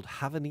 4-month-old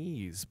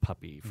Havanese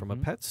puppy from a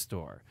pet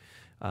store.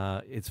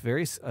 It's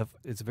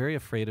very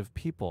afraid of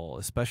people,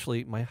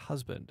 especially my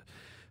husband.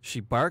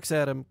 She barks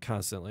at him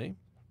constantly,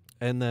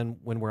 and then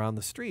when we're on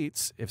the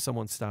streets, if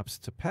someone stops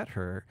to pet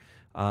her,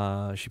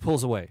 she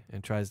pulls away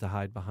and tries to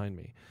hide behind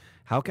me.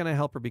 How can I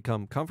help her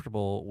become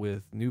comfortable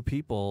with new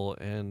people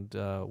and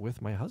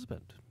with my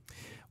husband?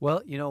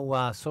 Well,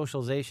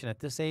 socialization at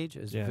this age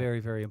is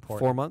very, very important.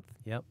 4 month?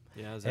 Yep.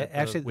 Yeah, is that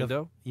Actually, the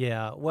window?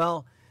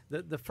 Well,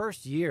 the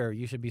first year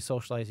you should be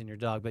socializing your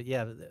dog, but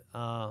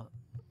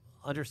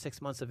under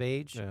 6 months of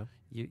age,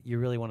 you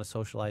really want to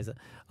socialize it.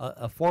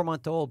 A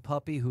 4-month-old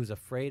puppy who's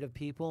afraid of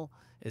people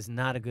is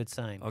not a good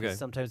sign. Okay.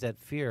 Oftentimes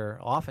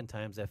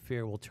that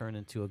fear will turn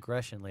into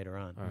aggression later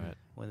on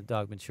when the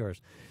dog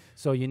matures.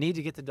 So you need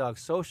to get the dog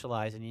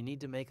socialized, and you need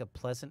to make a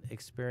pleasant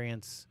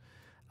experience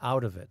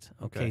out of it.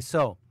 Okay.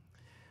 So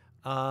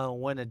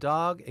when a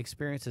dog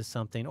experiences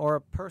something, or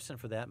a person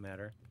for that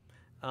matter,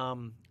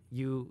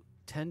 you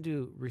tend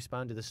to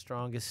respond to the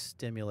strongest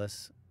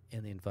stimulus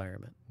in the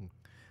environment.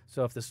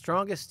 So if the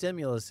strongest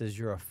stimulus is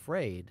you're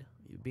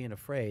being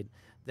afraid,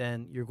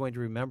 then you're going to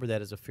remember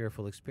that as a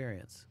fearful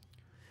experience.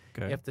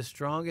 Okay. If the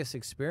strongest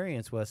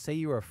experience was, say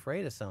you were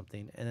afraid of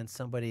something, and then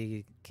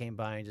somebody came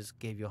by and just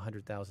gave you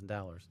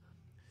 $100,000,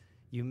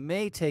 you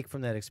may take from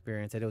that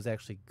experience that it was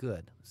actually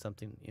good.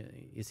 Something,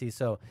 you see,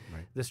 so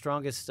the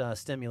strongest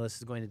stimulus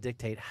is going to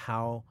dictate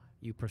how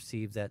you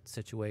perceive that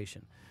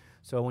situation.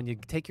 So when you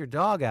take your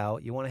dog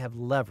out, you want to have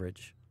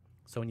leverage.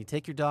 So when you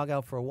take your dog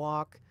out for a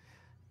walk,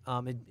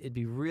 it'd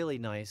be really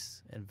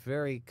nice and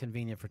very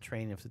convenient for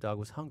training if the dog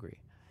was hungry.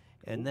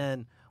 And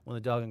then when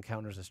the dog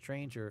encounters a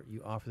stranger,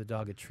 you offer the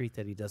dog a treat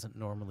that he doesn't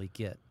normally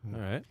get. All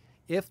right.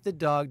 If the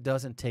dog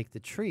doesn't take the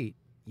treat,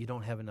 you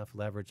don't have enough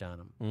leverage on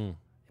him.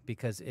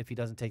 Because if he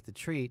doesn't take the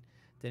treat,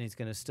 then he's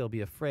going to still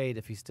be afraid.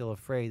 If he's still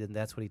afraid, then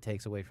that's what he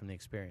takes away from the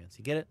experience.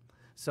 You get it?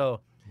 So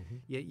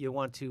you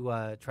want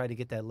to try to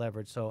get that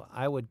leverage. So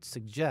I would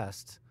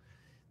suggest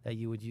that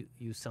you would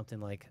use something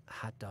like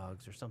hot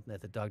dogs or something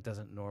that the dog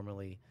doesn't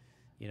normally,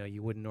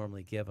 you wouldn't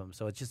normally give him.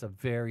 So it's just a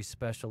very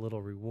special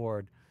little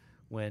reward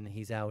when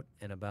he's out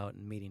and about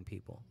and meeting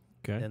people.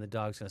 Okay. Then the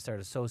dog's going to start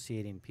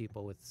associating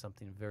people with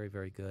something very,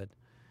 very good,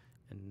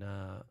 and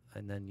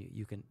then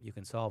you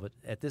can solve it.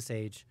 At this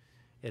age,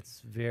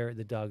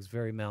 the dog's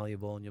very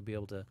malleable, and you'll be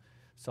able to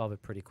solve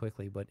it pretty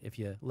quickly. But if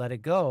you let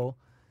it go,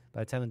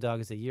 by the time the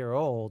dog is a year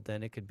old,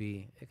 then it could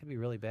be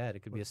really bad. It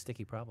could be a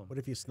sticky problem. What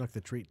if you snuck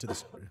the treat to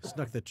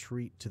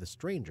the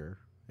stranger,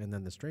 and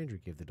then the stranger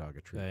gave the dog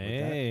a treat?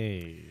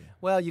 Hey.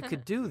 Well, you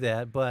could do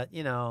that, but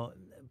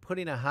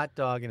putting a hot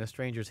dog in a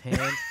stranger's hand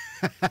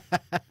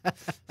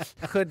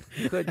could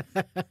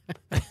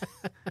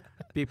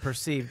be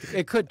perceived.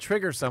 It could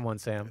trigger someone,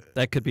 Sam.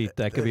 That could be a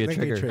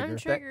trigger. I'm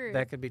triggered.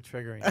 That could be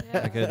triggering.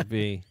 That could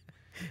be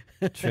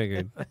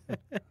triggered.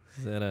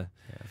 Is that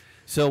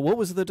So what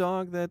was the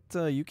dog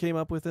that you came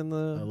up with in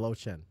the Low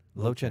Chen.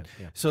 Low Chen?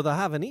 Yeah. So the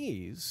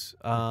Havanese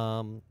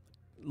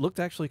looked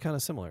actually kind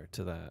of similar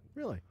to that.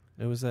 Really?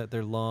 It was that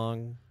they're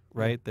long,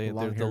 right? They're the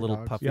long-haired little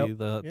dogs. puffy, Yep.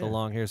 the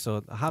long hair. So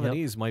the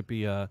Havanese might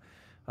be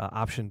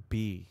option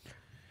B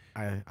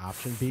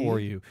Option B for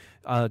you.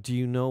 Do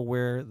you know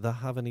where the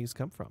Havanese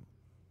come from?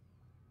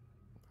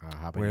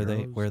 Where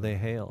they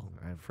hail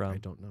from? I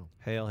don't know.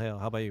 Hail.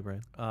 How about you,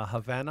 Brian?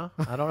 Havana?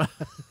 I don't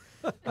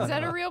know. Is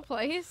that a real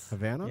place?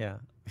 Havana? Yeah.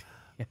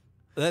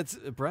 That's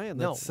Brian.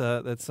 That's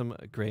some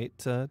great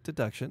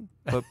deduction,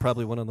 but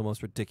probably one of the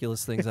most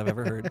ridiculous things I've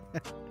ever heard.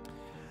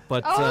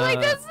 But like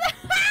this?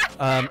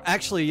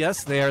 actually,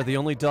 yes, they are the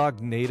only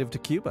dog native to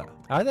Cuba.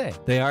 Are they?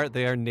 They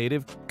are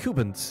native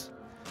Cubans.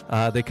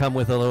 They come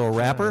with a little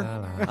wrapper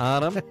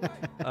on them.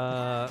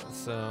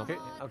 So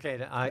Okay.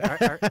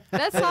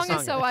 That song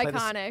is so Play the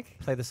s- iconic.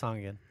 Play the song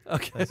again.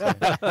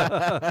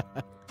 okay.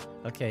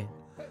 Okay.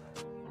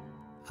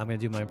 I'm gonna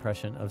do my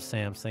impression of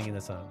Sam singing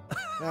the song.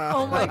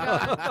 Oh my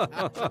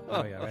god.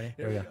 Oh yeah, ready?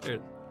 Here we go. Here.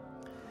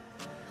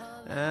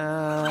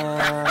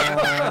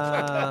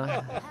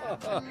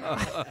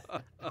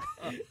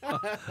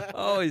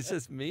 Oh, he's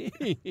just mean.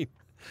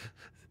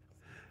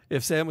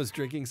 If Sam was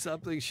drinking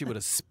something, she would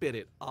have spit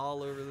it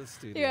all over the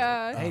studio.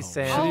 Yeah. Hey She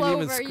Sam. All didn't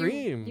even over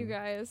scream. you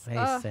guys.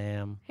 Hey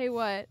Sam. Hey,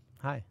 what?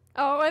 Hi.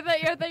 Oh, I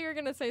thought you were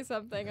gonna say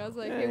something. I was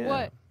like, hey,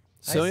 what?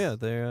 So Nice. yeah,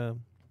 they're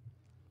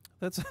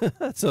that's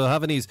so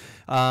Havanese.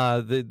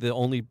 The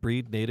only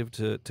breed native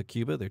to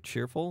Cuba. They're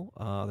cheerful.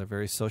 They're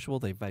very sociable.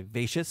 They're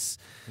vivacious.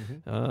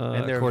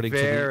 And they're according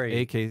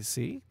very- to the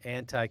AKC.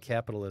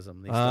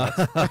 Anti-capitalism. These days.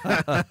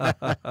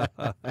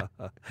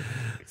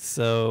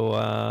 So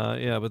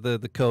yeah, but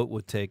the coat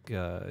would take they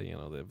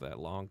have that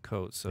long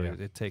coat, so Yeah.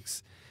 it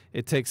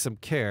takes some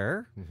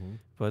care. Mhm.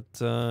 But if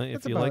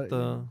That's you about like it,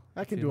 the,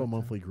 I can if you do a like the-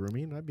 monthly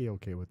grooming. I'd be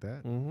okay with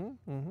that.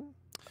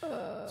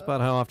 It's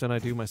about how often I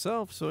do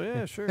myself. So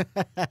yeah, sure.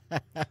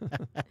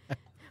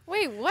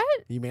 Wait, what?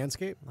 You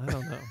manscape? I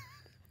don't know.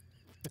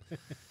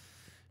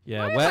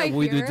 Yeah, Why am I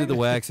we here? did the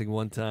waxing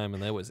one time,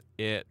 and that was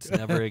it.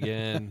 Never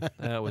again.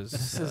 That was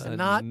This is a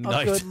not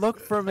night. a good look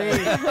for me.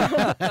 This is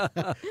not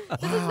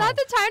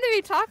the time to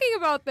be talking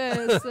about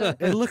this.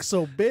 It looks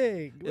so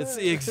big. It's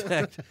the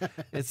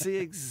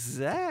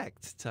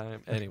exact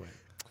time. Anyway,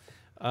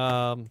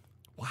 wow.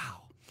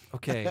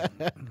 Okay,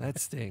 that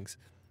stings.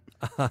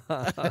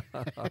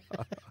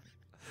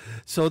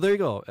 So there you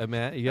go,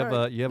 Matt. You have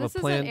Alright. a This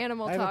isn't plan.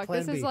 animal I have a talk. plan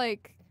This is B.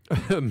 like,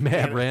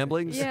 Mad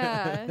ramblings.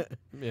 yeah,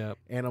 Yeah.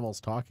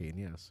 Animals talking,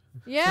 yes.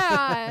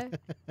 yeah.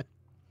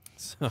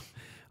 So, all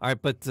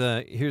right, but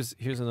here's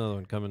another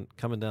one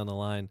coming down the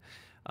line.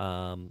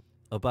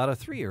 About a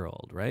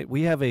 3-year-old, right?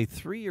 We have a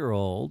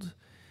 3-year-old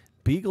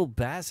Beagle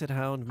Basset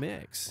Hound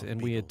mix,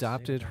 and we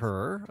adopted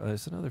her.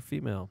 It's another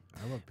female.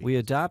 I love We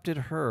adopted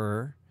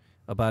her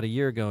about a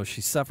year ago. She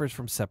suffers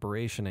from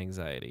separation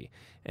anxiety,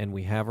 and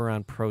we have her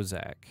on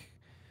Prozac.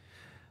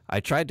 I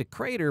tried to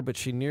crate her, but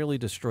she nearly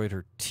destroyed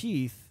her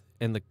teeth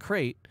in the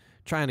crate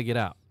trying to get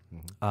out.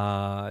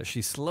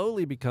 She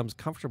slowly becomes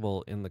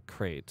comfortable in the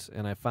crate,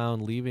 and I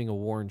found leaving a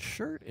worn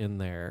shirt in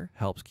there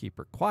helps keep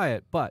her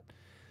quiet, but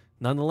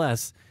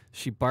nonetheless,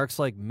 she barks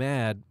like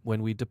mad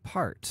when we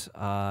depart.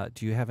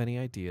 Do you have any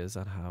ideas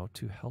on how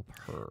to help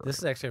her? This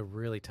is actually a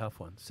really tough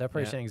one.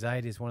 Separation Yeah.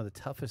 anxiety is one of the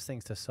toughest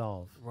things to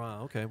solve.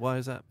 Wow, okay. Why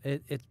is that?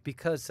 It's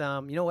because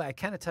I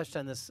kind of touched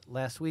on this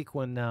last week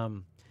when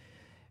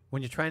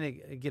you're trying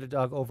to get a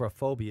dog over a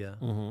phobia.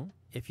 Mm-hmm.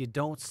 If you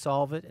don't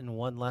solve it in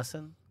one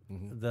lesson,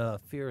 the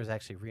fear is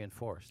actually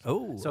reinforced.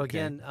 Oh, So okay.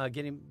 again,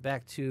 getting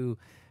back to,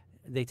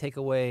 they take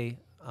away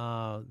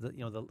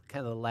the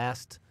kind of the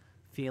last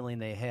feeling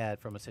they had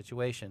from a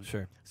situation.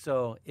 Sure.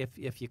 So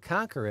if you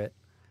conquer it,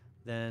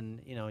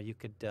 then you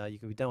could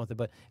be done with it.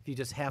 But if you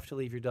just have to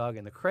leave your dog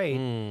in the crate,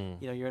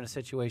 you're in a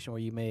situation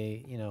where you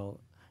may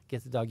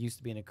get the dog used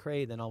to being in a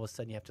crate, then all of a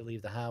sudden you have to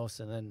leave the house,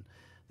 and then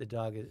the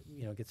dog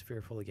gets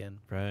fearful again.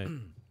 Right.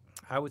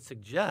 I would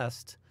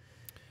suggest.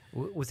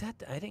 Was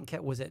that I didn't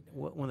catch? Was it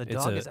when the It's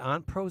dog a- is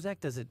on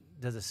Prozac? Does it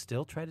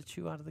still try to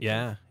chew out of the?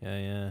 Yeah,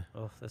 crate? yeah.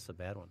 Oh, that's a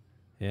bad one.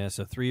 Yeah,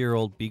 so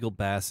 3-year-old Beagle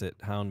Basset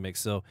Hound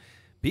mix. So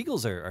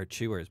beagles are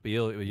chewers, but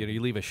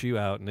you leave a shoe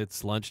out and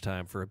it's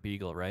lunchtime for a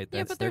beagle, right?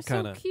 Yeah, but they're they're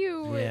so kinda,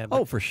 cute. Yeah.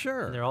 Oh, for And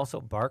sure. they're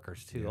also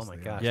barkers too. Yes, Oh my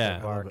they gosh, Yeah.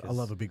 their bark I is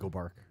love a beagle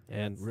bark.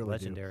 And really do.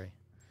 legendary.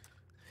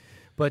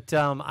 But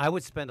I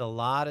would spend a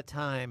lot of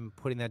time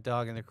putting that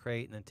dog in the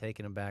crate and then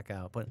taking him back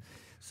out. But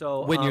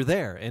so when you're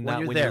there and not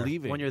when there, you're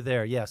leaving. When you're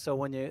there, yeah. So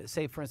when you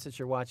say, for instance,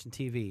 you're watching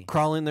TV.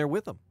 Crawl in there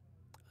with them.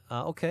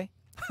 Okay.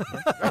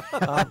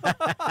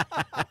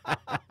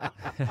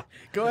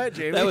 Go ahead,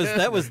 Jamie. That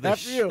was the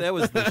After you. that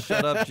was the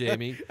shut up,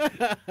 Jamie.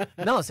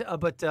 No,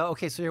 but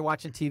okay. So you're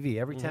watching TV.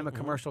 Every time Mm-hmm, a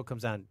commercial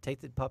comes on, take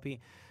the puppy,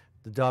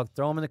 the dog,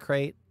 throw him in the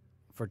crate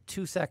for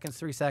 2 seconds,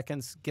 3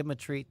 seconds, give him a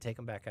treat, take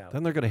him back out.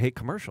 Then they're gonna hate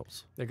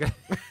commercials. They're gonna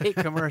hate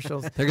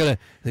commercials, They're gonna.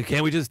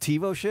 Can't we just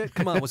TiVo shit?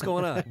 Come on, what's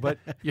going on? but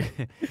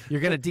you're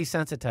gonna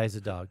desensitize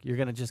the dog. You're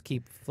gonna just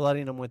keep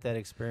flooding them with that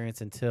experience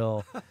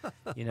until,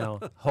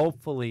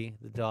 hopefully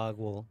the dog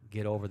will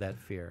get over that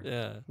fear.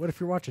 Yeah, What if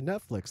you're watching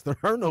Netflix? There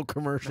are no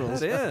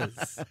commercials. that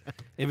is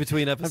in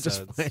between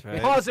episodes. playing.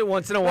 Right? Pause it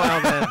once in a while,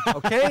 then.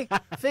 Okay,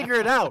 figure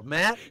it out,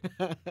 Matt.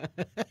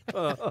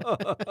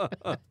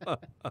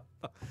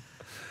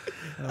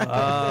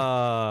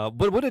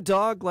 But would a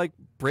dog like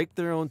break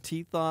their own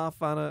teeth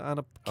off on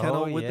a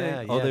kennel? Would yeah,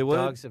 they? Oh, yeah. they would.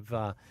 Dogs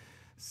have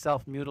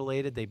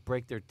self-mutilated. They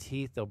break their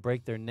teeth. They'll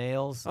break their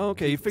nails. Oh,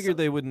 okay, you People- figured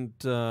they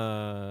wouldn't.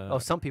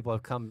 some people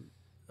have come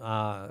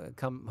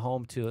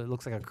home to it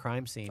looks like a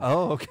crime scene.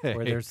 Oh, okay.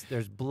 Where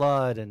there's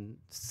blood and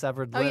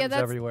severed Oh limbs yeah,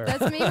 that's everywhere.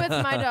 that's me with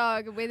my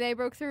dog. They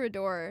broke through a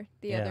door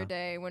the Yeah. other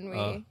day when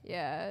we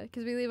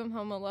because we leave them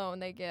home alone.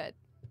 They get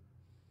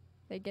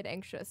they get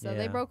anxious. So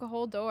they Yeah. broke a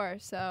whole door.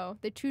 So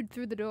they chewed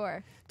through the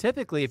door.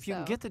 Typically, if you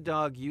can So- get the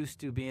dog used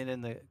to being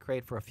in the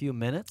crate for a few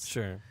minutes,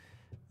 Sure.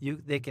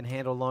 they can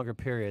handle longer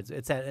periods.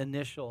 It's that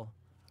initial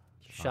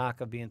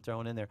shock of being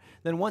thrown in there.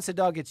 Then once the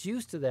dog gets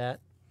used to that,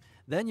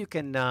 then you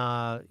can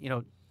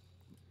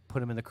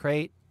put him in the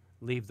crate,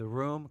 leave the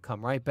room,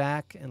 come right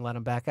back, and let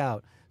him back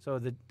out. So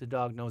the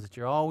dog knows that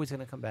you're always going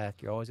to come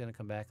back. You're always going to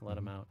come back and let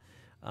him out.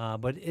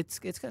 But it's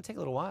going to take a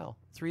little while.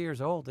 3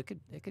 years old, it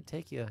could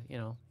take you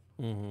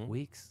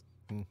weeks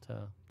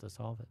to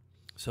solve it.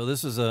 So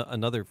this is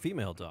another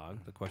female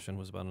dog. The question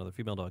was about another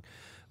female dog.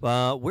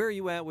 Where are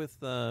you at with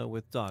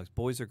dogs,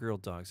 boys or girl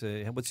dogs?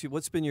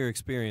 What's been your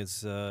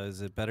experience?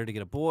 Is it better to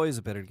get a boy? Is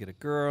it better to get a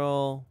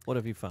girl? What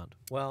have you found?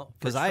 Well,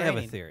 'Cause I have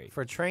a theory.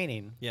 For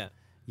training, Yeah.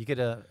 you get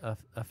a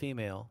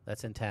female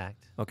that's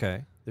intact.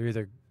 Okay. They're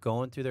either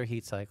going through their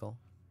heat cycle,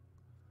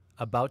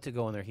 about to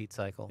go in their heat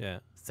cycle, Yeah.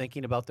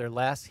 thinking about their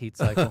last heat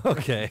cycle,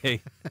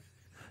 Okay.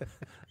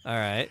 All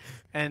right.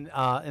 and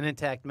an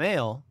intact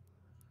male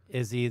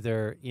is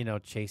either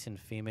chasing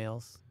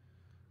females,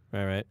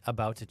 All right.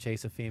 about to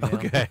chase a female,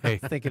 Okay.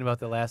 thinking about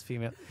the last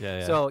female. Yeah.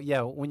 Yeah.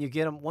 So when you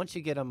get them, once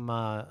you get them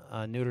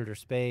neutered or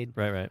spayed,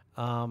 right.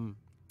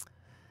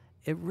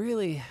 it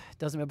really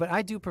doesn't matter. But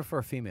I do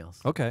prefer females.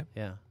 Okay.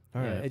 Yeah.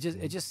 All Yeah, right.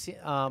 It just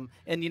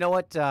and you know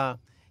what?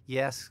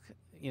 Yes,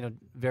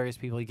 various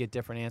people, you get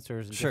different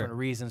answers and Sure. different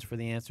reasons for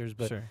the answers,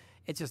 but Sure.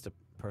 it's just a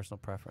personal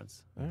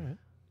preference. All right.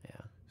 Yeah.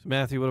 So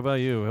Matthew, what about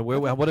you?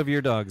 What have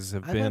your dogs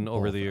have I've been had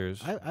over both. the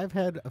years? I've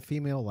had a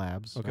female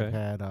labs. Okay. I've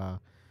had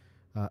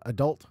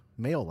adult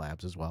male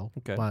labs as well.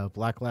 Okay. A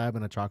black lab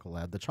and a chocolate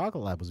lab. The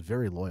chocolate lab was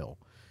very loyal,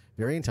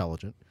 very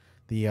intelligent.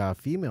 The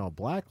female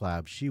black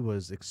lab, she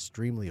was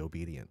extremely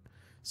obedient.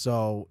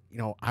 So,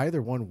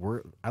 either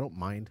one, I don't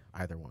mind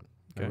either one.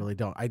 Okay. I really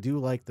don't. I do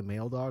like the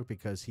male dog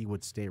because he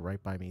would stay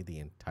right by me the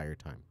entire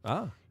time.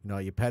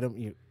 You pet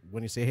him.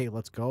 When you say, hey,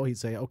 let's go, he'd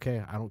say,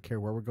 okay, I don't care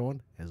where we're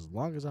going as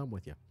long as I'm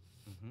with you.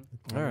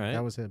 All right.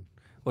 That was him.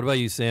 What about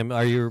you, Sam?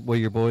 Are your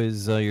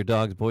boys your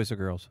dogs boys or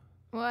girls?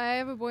 Well, I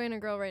have a boy and a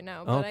girl right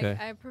now, but Okay.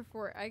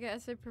 I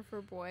guess I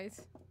prefer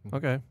boys.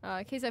 Okay.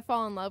 In case I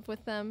fall in love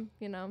with them,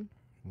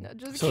 No,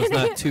 just So kidding.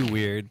 it's not too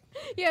weird.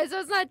 Yeah, so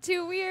it's not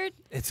too weird.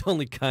 It's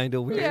only kind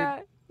of weird. Yeah.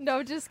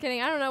 No, just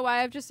kidding. I don't know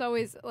why. I've just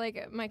always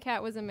my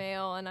cat was a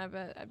male, and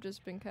I've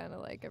just been kind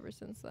of ever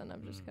since then.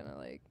 I'm just kind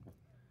of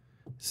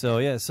So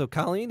yeah, so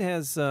Colleen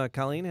has a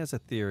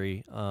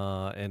theory,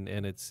 and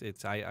it's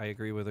I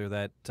agree with her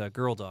that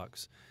girl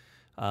dogs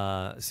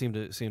seem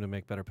to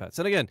make better pets.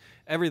 And again,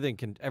 everything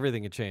can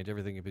change,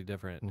 everything can be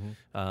different.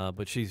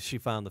 But she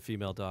found the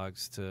female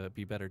dogs to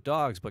be better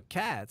dogs. But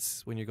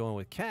cats, when you're going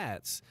with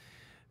cats,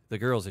 the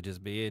girls are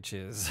just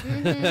bitches.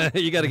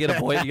 You got to get a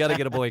boy. You got to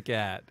get a boy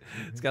cat.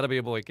 It's got to be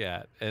a boy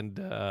cat. And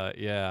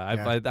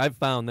I've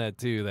found that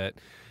too. That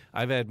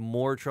I've had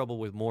more trouble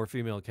with more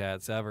female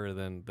cats ever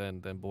than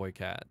boy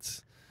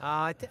cats.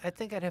 I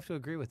think I'd have to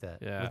agree with that.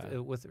 Yeah.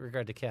 With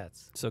regard to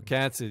cats. So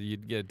cats,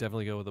 you'd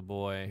definitely go with a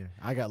boy. Yeah,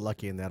 I got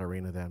lucky in that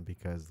arena then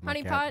because my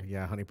Honey cat, Pot?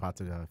 Yeah, Honey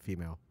Pot's a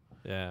female.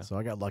 Yeah. So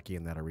I got lucky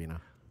in that arena.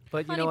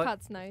 But you Honey know what?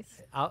 Pot's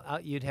nice.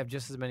 You'd have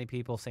just as many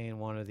people saying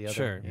one or the other.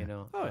 Sure. You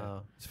know. Oh, yeah.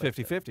 It's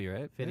 50-50,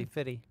 right?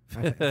 Fitty.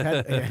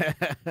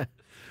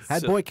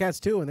 Had So- boy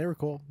cats too, and they were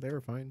cool. They were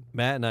fine.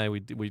 Matt and I,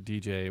 we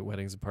DJ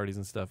weddings and parties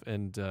and stuff.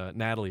 And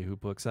Natalie, who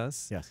books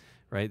us, Yes.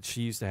 right?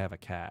 She used to have a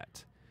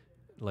cat,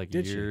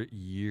 Did she?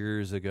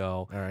 years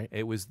ago. All right.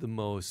 It was the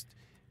most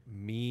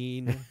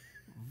mean,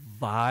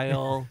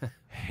 vile,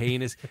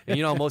 heinous. And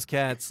most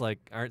cats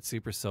aren't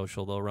super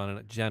social. They'll run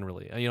it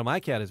generally. My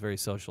cat is very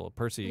social.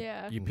 Percy,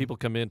 Yeah. people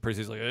come in.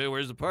 Percy's like, "Hey,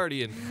 where's the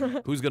party? And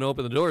who's gonna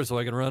open the door so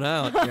I can run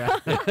out?"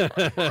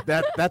 Yeah.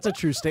 That's a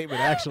true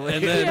statement, actually.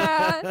 And then,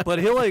 Yeah.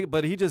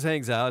 but he just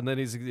hangs out, and then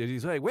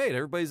he's like, wait,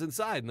 everybody's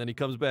inside, and then he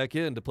comes back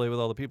in to play with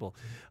all the people.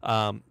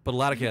 But a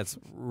lot of cats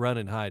run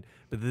and hide.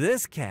 But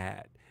this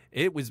cat,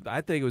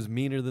 I think it was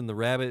meaner than the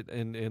rabbit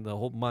in the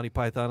whole Monty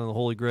Python and the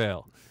Holy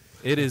Grail.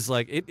 It is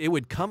it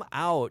would come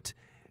out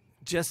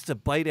just to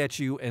bite at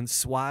you and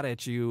swat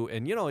at you,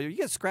 and you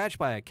get scratched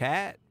by a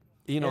cat,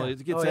 it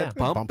gets Oh, that yeah.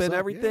 bump Bumps and up,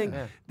 everything.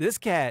 yeah. This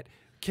cat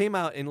came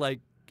out and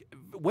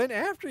went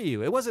after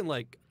you. It wasn't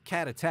like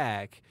cat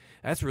attack.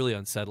 That's really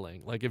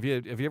unsettling. Have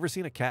you ever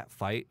seen a cat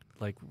fight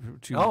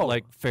two Oh,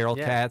 feral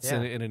yeah, cats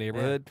yeah, in a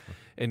neighborhood,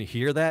 and you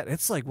hear that?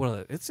 It's like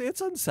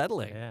it's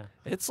unsettling. Yeah.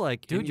 It's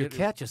like, Dude, and your you-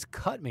 cat just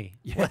cut me.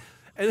 Yeah.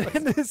 And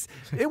then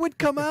it would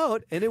come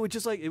out, and it would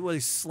just it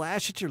would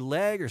slash at your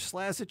leg or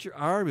slash at your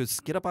arm. It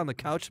would get up on the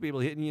couch to be able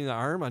to hit you in the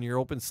arm on your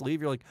open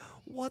sleeve. You're like,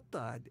 what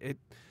the?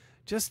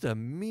 Just a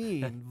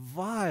mean,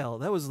 vile.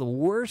 That was the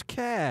worst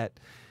cat.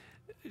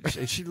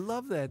 She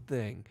loved that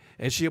thing,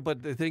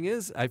 but the thing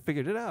is, I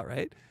figured it out,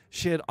 right?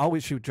 She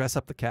would dress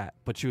up the cat,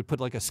 but she would put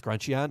a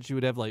scrunchie on. She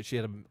would have she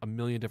had a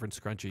million different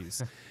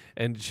scrunchies,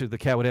 and the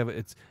cat would have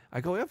I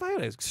go, if I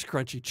had a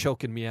scrunchie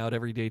choking me out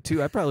every day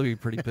too, I'd probably be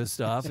pretty pissed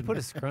off. Put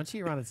a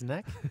scrunchie around its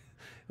neck.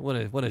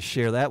 Want to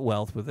share that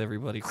wealth with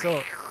everybody.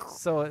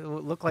 So it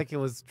looked like it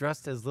was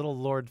dressed as little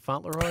Lord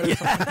Fauntleroy. Or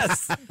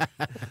yes.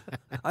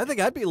 I think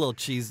I'd be a little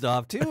cheesed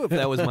off too if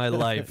that was my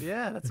life.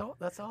 Yeah, that's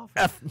awful.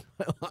 F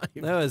my life.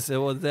 That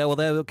was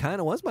that kind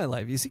of was my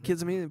life. You see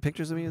kids of me,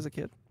 pictures of me as a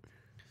kid.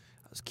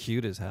 I was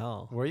cute as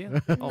hell. Were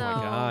you? Oh my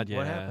God, yeah.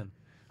 What happened?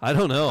 I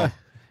don't know.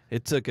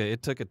 It took a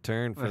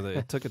turn for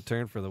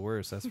the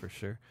worse. That's for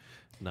sure.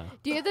 No.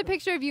 Do you have the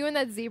picture of you and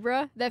that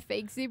zebra, that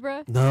fake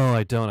zebra? No,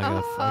 I don't. I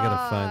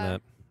gotta find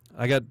that.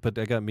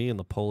 I got me in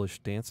the Polish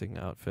dancing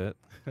outfit.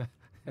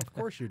 Of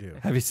course you do.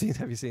 Have you seen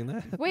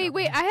that?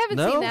 Wait, I haven't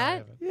No? seen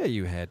that. Yeah,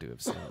 you had to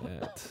have seen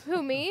that.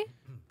 Who, me?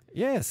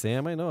 Yeah,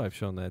 Sam, I know I've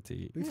shown that to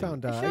you. We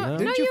found. Sure.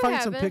 Didn't No, you you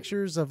find some haven't.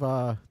 pictures of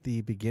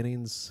the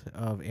beginnings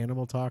of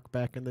Animal Talk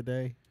back in the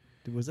day?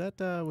 Was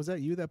that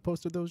you that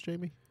posted those,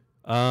 Jamie?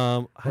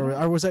 Or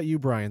was that you,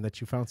 Brian,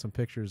 that you found some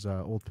pictures,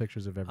 old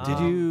pictures of everything?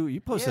 Did you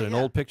posted an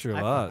old picture of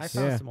I us?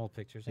 found Yeah. some old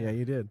pictures. Yeah,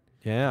 you did.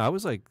 Yeah, I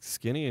was like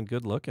skinny and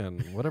good looking.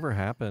 Whatever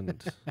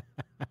happened?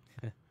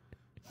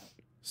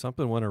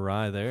 Something went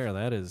awry there.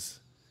 That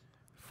is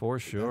for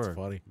sure. That's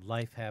funny.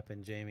 Life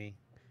happened, Jamie.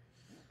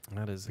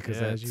 That is Because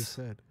it. as you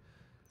said,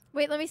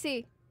 Wait, let me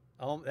see.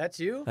 Oh, that's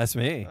you? That's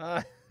me.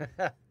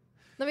 Let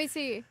me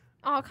see.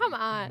 Oh, come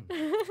on.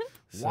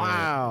 So,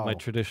 Wow. My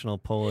traditional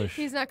Polish.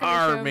 He's not going to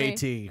show our me.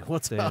 matey.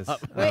 What's Days.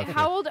 up? Wait, Okay.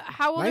 how old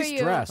Nice are you?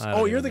 dress. I Oh,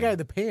 don't you're even the guy know. in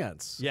the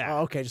pants. Yeah.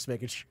 Oh, okay, just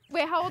making sure.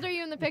 Wait, how old are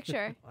you in the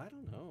picture? I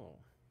don't know.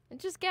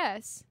 Just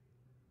guess.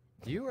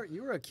 You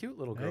were a cute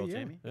little girl, yeah.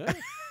 Jamie. Yeah.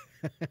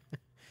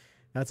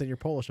 That's in your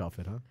Polish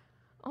outfit, huh?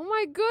 Oh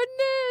my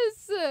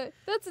goodness.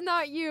 That's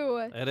not you.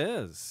 It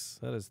is.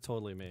 That is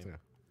totally me. Yeah.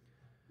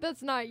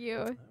 That's not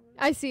you.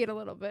 I see it a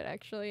little bit,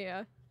 actually,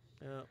 yeah.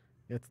 Yeah.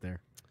 It's there.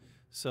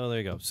 So there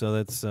you go. So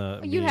that's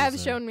You me have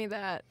as a- shown me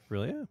that.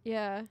 Really?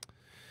 Yeah.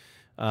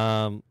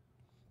 Yeah.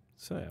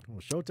 So yeah. We'll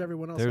show it to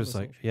everyone else. There's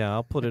on the like social.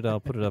 I'll put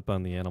it up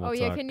on the Animal Oh, Talk.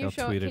 yeah, can you I'll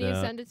show tweet can it you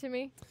out. send it to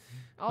me?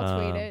 I'll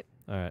tweet it.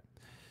 All right.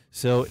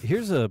 So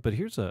here's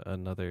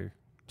another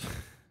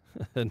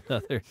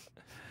another.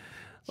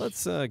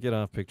 Let's get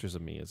off pictures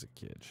of me as a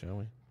kid, shall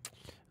we?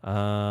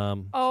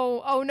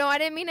 Oh no, I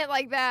didn't mean it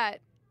like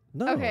that.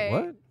 No. Okay.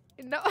 What?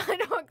 No, I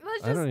don't.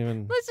 I don't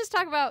even. Let's just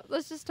talk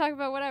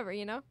about whatever,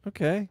 you know?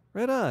 Okay.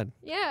 Right on.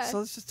 Yeah. So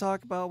let's just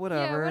talk about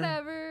whatever. Yeah,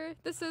 whatever.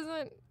 This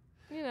isn't,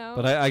 you know.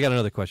 But I got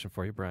another question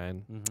for you,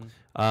 Brian.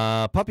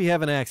 Mm-hmm. Puppy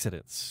having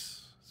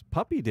accidents. It's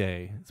puppy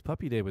day. It's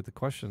puppy day with the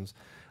questions.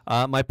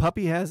 My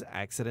puppy has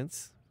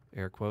accidents,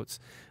 air quotes,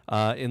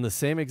 in the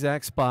same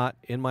exact spot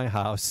in my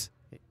house.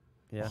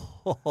 Yeah.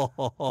 The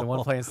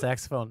one playing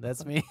saxophone.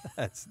 That's me.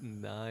 That's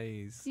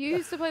nice. You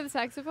used to play the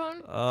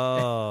saxophone?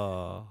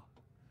 Oh.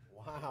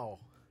 Wow.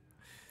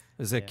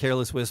 Is that Yeah.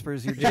 Careless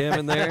Whispers you're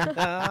jamming there?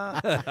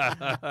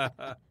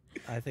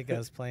 I think I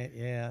was playing.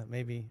 Yeah,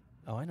 maybe.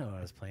 Oh, I know what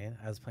I was playing.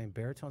 I was playing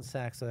baritone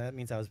sax, so that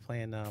means I was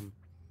playing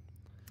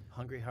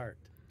 "Hungry Heart."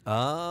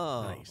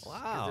 Oh. Nice. 'Cause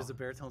Wow. there's a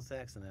baritone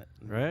sax in it.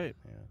 Right.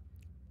 Yeah.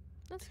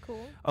 That's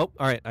cool. Oh,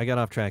 all right. I got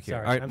off track here.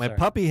 Sorry, All right. I'm My sorry.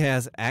 puppy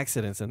has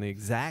accidents in the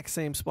exact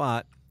same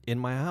spot in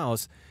my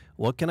house.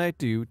 What can I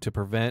do to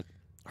prevent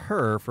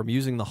her from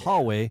using the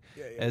hallway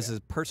as his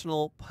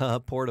personal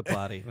porta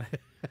potty?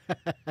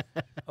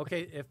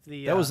 Okay, if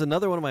the That was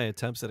another one of my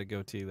attempts at a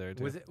goatee there,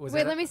 too. was it was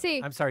Wait, it let me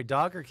see. I'm sorry,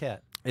 dog or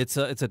cat? It's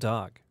a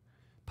dog,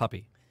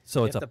 puppy.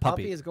 So it's if a the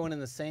puppy. puppy is going in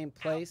the same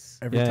place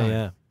Every yeah, time.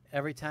 yeah,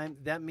 every time,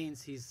 that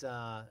means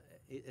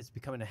it's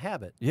becoming a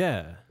habit,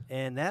 yeah.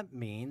 and that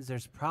means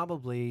there's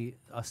probably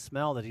a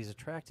smell that he's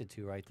attracted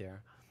to right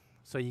there.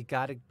 So you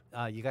got to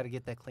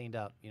get that cleaned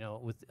up. You know,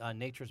 with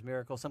Nature's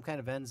Miracle, some kind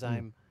of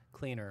enzyme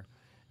cleaner,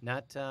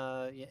 not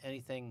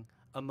anything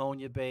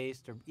ammonia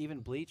based or even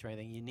bleach or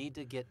anything. You need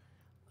to get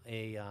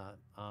an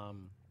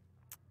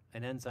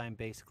enzyme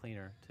based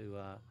cleaner to.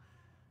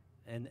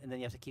 And then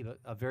you have to keep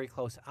a very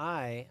close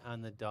eye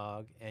on the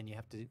dog, and you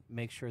have to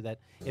make sure that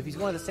if he's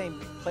going to the same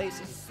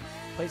places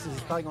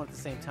he's probably going at the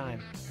same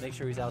time. Make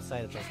sure he's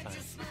outside at those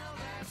times.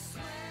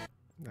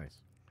 Nice.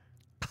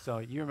 So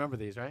you remember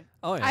these, right?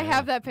 Oh yeah. I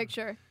have that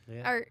picture.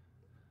 Yeah. Or,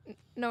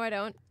 no, I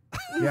don't.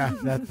 Yeah,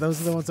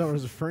 those are the ones I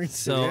was referring to.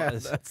 So, yeah,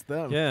 that's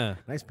them. Yeah.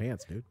 Nice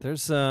pants, dude.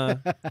 There's there's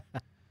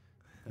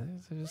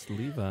just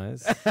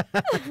Levi's.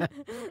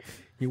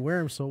 You wear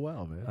them so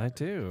well, man. I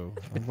do.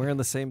 I'm wearing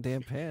the same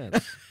damn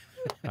pants.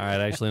 All right.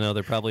 Actually, no.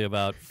 They're probably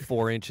about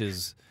 4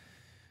 inches.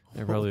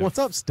 They're probably What's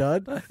up,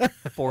 stud?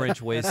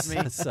 4-inch waist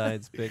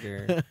size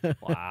bigger.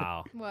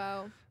 Wow.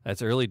 Wow.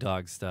 That's early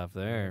dog stuff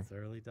there. That's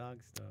early dog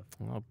stuff.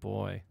 Oh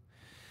boy.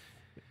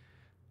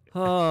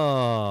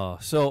 Oh,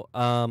 so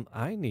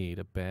I need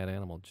a bad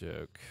animal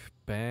joke.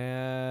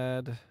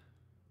 Bad.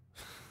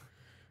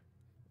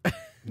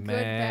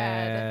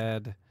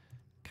 Mad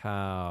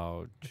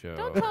cow joke.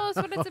 Don't tell us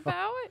what it's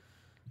about.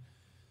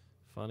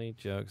 Funny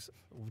jokes.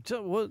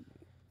 What?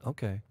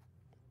 Okay.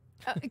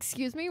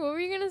 Excuse me, what were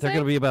you going to They're say?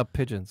 gonna be about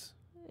pigeons.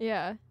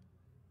 Yeah.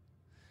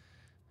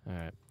 All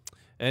right.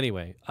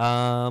 Anyway,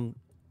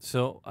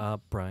 so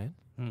Brian,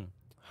 Hmm.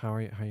 how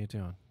are you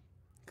doing?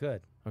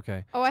 Good.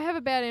 Okay. Oh, I have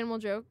a bad animal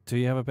joke. Do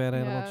you have a bad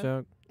animal Yeah.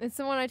 joke? It's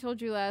the one I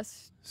told you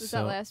last. Was that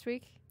So- last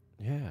week?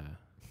 Yeah.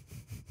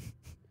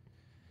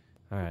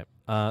 All right.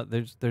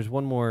 There's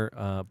one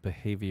more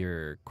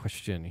behavior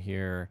question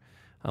here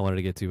I wanted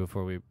to get to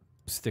before we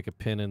stick a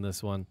pin in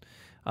this one.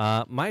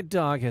 My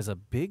dog has a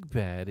big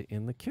bed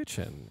in the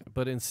kitchen,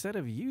 but instead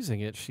of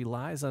using it, she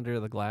lies under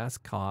the glass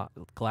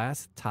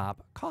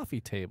top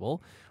coffee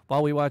table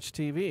while we watch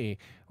TV,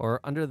 or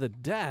under the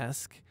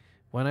desk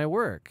when I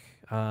work.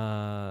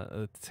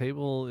 The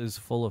table is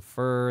full of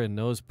fur and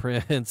nose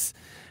prints,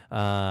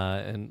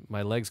 and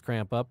my legs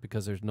cramp up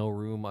because there's no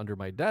room under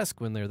my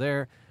desk when they're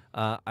there.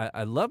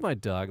 I love my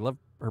dog, love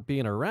her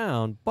being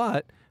around,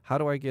 but how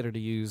do I get her to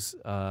use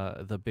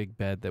the big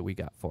bed that we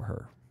got for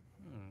her?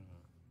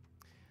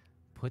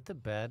 Put the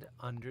bed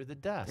under the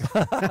desk.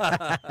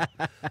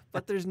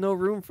 But there's no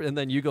room for, and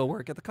then you go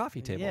work at the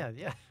coffee table.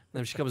 Yeah.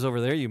 Then if she comes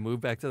over there, you move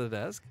back to the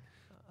desk.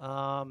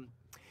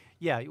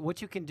 Yeah,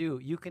 what you can do,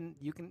 you can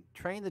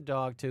train the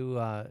dog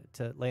to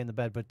lay in the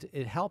bed, but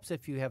it helps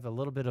if you have a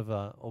little bit of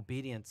a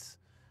obedience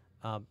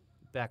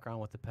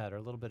background with the pet, or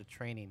a little bit of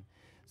training.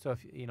 So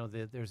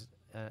if there's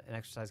an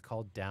exercise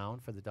called down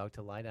for the dog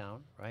to lie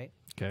down, right?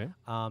 Okay.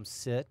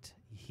 Sit,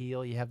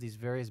 heel. You have these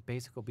various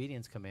basic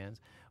obedience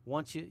commands.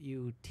 Once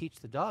you teach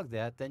the dog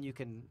that, then you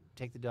can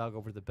take the dog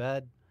over to the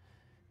bed,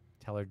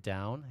 tell her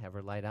down, have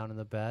her lie down in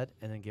the bed,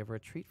 and then give her a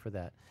treat for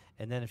that.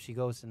 And then if she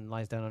goes and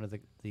lies down under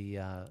the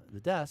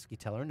desk, you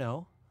tell her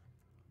no,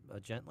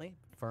 gently,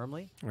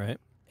 firmly. Right.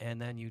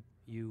 And then you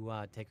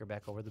take her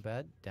back over the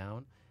bed,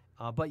 down.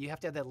 But you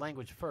have to have that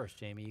language first,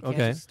 Jamie. You can't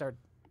Okay. just start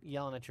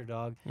yelling at your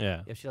dog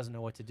if she doesn't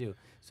know what to do.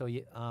 So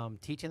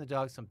teaching the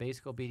dog some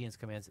basic obedience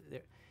commands.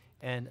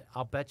 And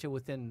I'll bet you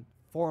within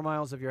 4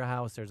 miles of your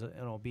house, there's an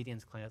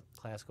obedience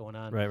class going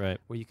on. Right.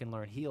 Where you can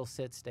learn heel,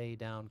 sit, stay,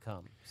 down,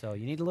 come. So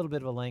you need a little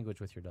bit of a language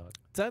with your dog.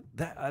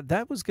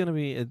 That was going to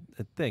be a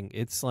thing.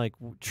 It's like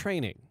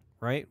training,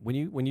 right? When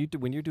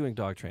you're doing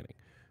dog training,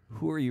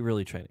 who are you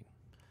really training?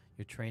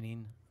 You're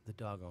training the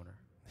dog owner.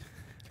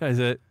 Is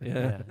it?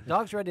 Yeah.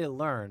 Dog's ready to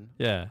learn.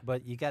 Yeah.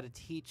 But you got to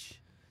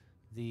teach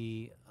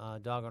the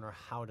dog owner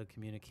how to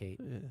communicate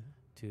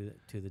to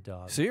the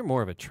dog. So you're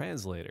more of a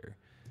translator.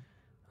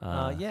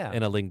 Yeah.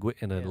 And a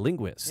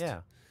linguist.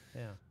 Yeah.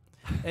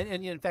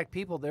 And in fact,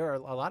 there are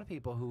a lot of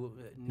people who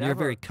never. You're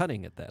very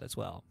cunning at that as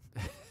well.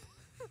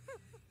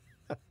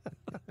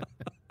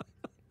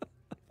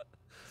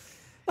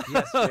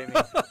 Yes, Jamie.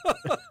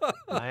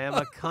 I am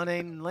a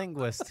cunning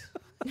linguist.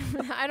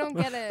 I don't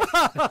get it.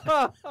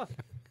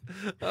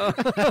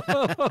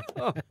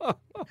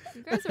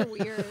 You guys are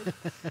weird.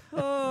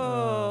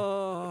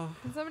 Oh.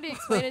 Can somebody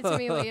explain it to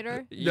me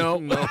later?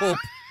 Nope.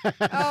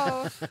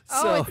 It's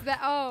that.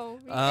 Oh,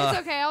 it's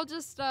okay. I'll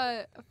just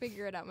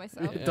figure it out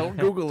myself. Yeah. Don't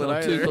Google it Don't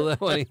either. Google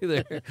that one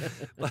either.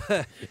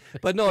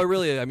 But no,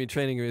 I mean,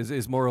 training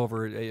is more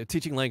over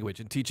teaching language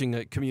and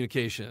teaching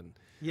communication.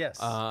 Yes.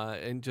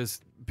 And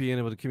just being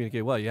able to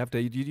communicate well. You have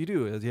to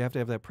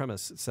have that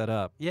premise set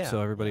up. Yeah.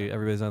 So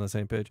everybody's on the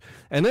same page.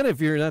 And then if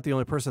you're not the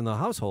only person in the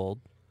household,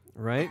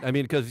 right? I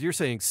mean, because you're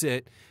saying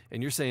sit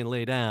and you're saying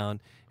lay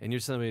down and you're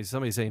somebody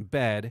saying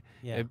bed,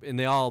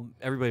 and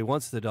everybody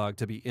wants the dog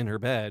to be in her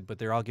bed, but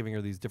they're all giving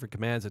her these different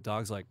commands. That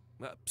dog's like,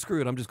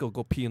 screw it, I'm just gonna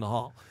go pee in the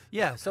hall.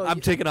 Yeah. So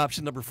I'm taking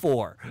option number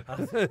 4.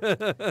 Right?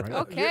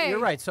 Okay. You're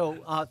right.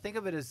 So think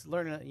of it as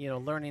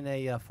learning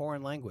a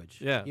foreign language.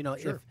 Yeah.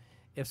 Sure.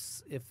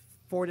 If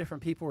 4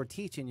 different people were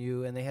teaching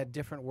you and they had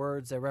different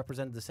words that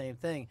represented the same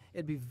thing,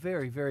 it'd be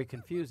very, very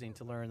confusing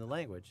to learn the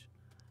language,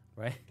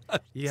 right?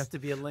 You have to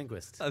be a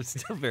linguist. I'm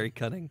still very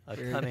cunning.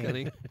 Very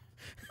cunning.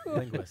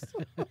 Linguist.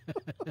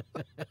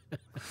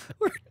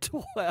 We're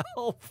 12.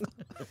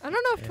 I don't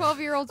know if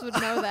 12-year-olds would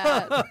know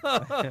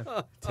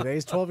that.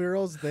 Today's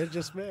 12-year-olds, they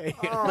just may.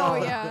 Oh,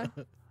 yeah.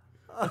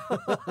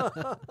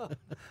 I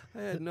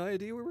had no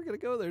idea we were going to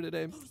go there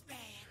today.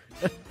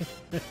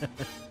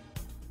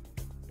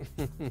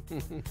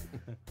 I'm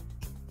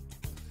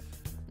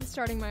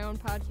starting my own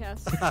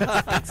podcast.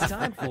 It's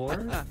time for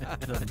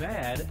the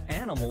bad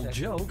animal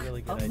joke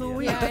really good of the idea.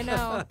 week. Yeah, I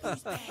know.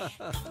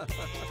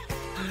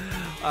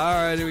 All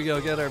right, here we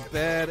go. Got our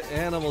bad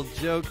animal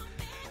joke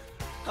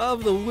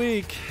of the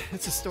week.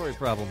 It's a story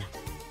problem.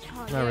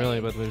 Oh, Not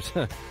really, but there's...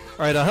 All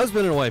right, a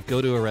husband and wife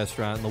go to a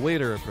restaurant, and the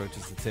waiter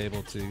approaches the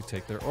table to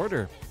take their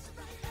order.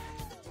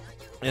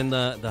 And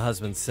the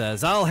husband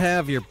says, "I'll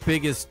have your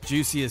biggest,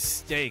 juiciest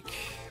steak."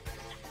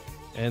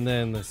 And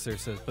then the sir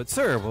says, "But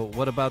sir, well,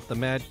 what about the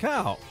mad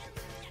cow?"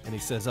 And he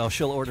says, "Oh,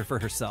 she'll order for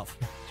herself."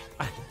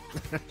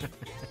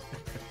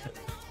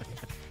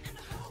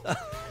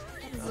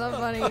 It's so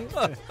funny.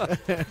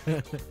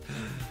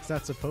 It's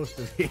not supposed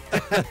to be.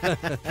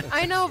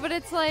 I know, but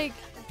it's like...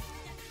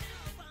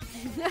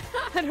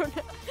 I don't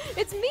know.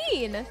 It's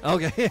mean.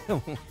 Okay.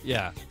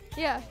 Yeah.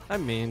 Yeah, I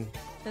mean,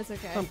 that's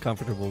okay. I'm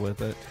comfortable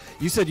with it.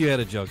 You said you had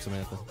a joke,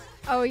 Samantha.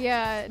 Oh,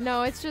 yeah.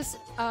 No, it's just...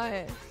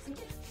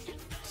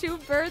 2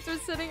 birds were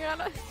sitting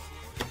on a...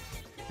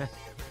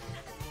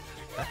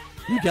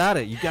 You got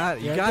it. You got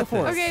it. You Yeah, got go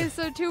for this. it. Okay,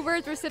 so 2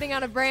 birds were sitting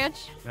on a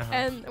branch,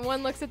 and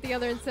one looks at the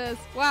other and says,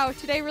 "Wow,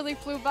 today really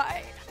flew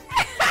by."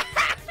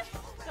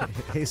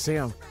 Hey,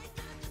 Sam,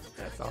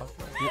 That's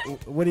awesome.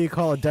 what do you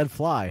call a dead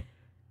fly?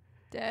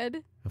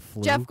 Dead? A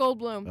flu. Jeff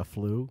Goldblum. A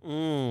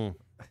flu.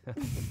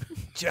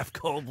 Jeff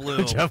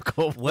Goldblum. Jeff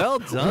Goldblum. Well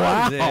done,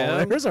 Wow,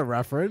 Dan. there's a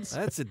reference.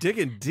 That's a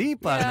digging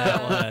deep on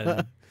that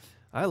one.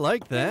 I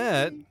like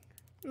that.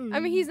 I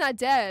mean, he's not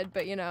dead,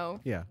 but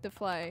Yeah. the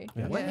fly.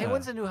 Yeah. Hey,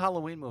 when's the new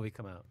Halloween movie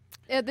come out?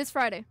 This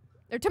Friday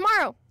or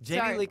tomorrow. Jamie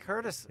Sorry. Lee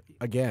Curtis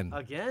Again.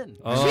 again.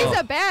 Oh. She's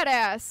a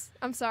badass.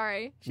 I'm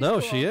sorry. She's No,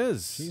 cool. she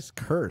is. She's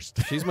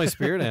cursed. She's my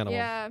spirit animal.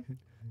 Yeah.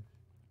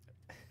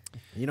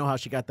 You know how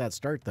she got that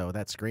start though?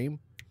 That scream.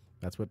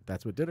 That's what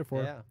did it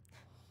for her. Yeah.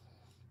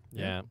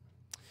 Yeah.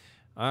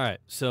 All right.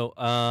 So,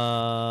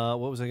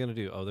 what was I gonna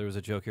do? Oh, there was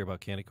a joke here about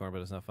candy corn,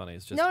 but it's not funny.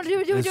 It's just No, do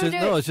it's it. just,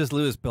 no, it's just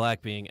Lewis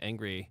Black being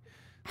angry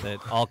that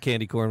all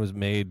candy corn was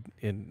made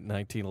in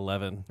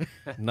 1911.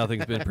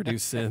 Nothing's been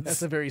produced since.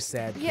 That's a very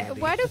sad. Yeah.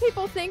 candy. Why do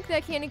people think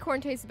that candy corn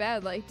tastes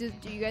bad? Like, do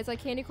you guys like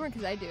candy corn?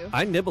 Because I do.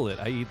 I nibble it.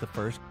 I eat the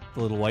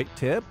little white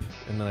tip,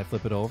 and then I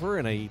flip it over,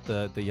 and I eat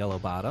the yellow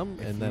bottom,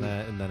 and then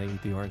I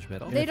eat the orange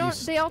middle. They if you don't.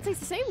 s- They all taste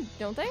the same,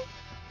 don't they?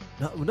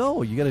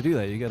 No, you got to do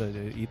that. You got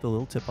to eat the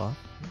little tip off.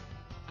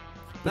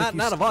 But if you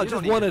Not s- of all, You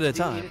just don't one eat at it- a do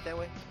you time. eat it that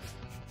way?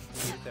 You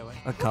eat it that way?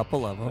 A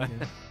couple of them.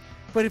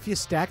 But if you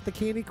stack the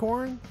candy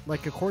corn,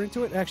 like according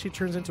to it, actually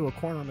turns into a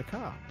corn on the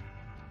cob.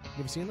 You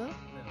ever seen that? No.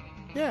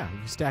 Yeah,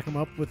 you stack them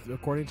up with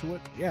according to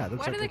it. Yeah, it looks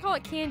Why like do they call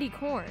it candy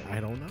corn?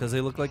 I don't know. Because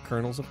they look like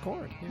kernels of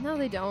corn. No,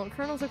 they don't.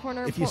 Kernels of corn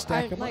are If you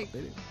stack them like. up,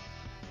 they do.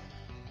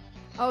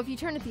 Oh, if you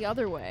turn it the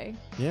other way.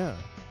 Yeah.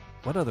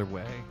 What other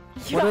way?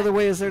 Yeah. What other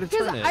way is there to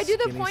Because turn it? I do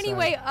the Skinny pointy side.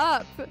 way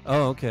up.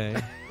 Oh,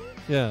 okay.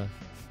 Yeah.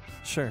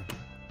 Sure.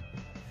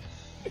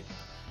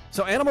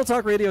 So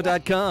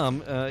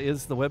animaltalkradio.com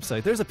is the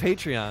website. There's a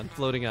Patreon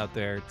floating out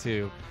there,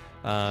 too.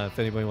 If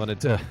anybody wanted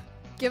to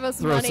Give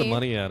us throw money. some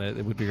money at it,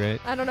 it would be great.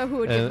 I don't know who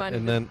would give money.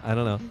 And then, I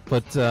don't know.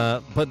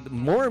 But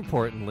more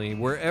importantly,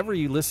 wherever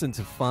you listen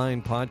to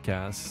fine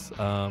podcasts,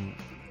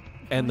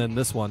 and then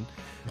this one,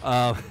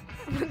 What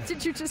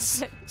did you just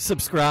say?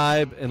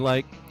 subscribe and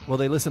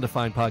they listen to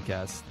fine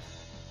podcasts,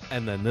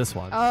 and then this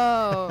one.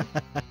 Oh.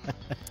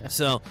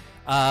 So,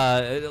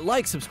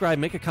 subscribe,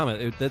 make a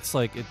comment.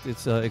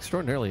 It's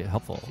extraordinarily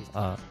helpful.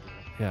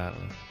 Yeah.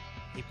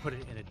 He put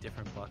it in a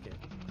different bucket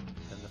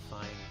than the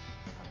fine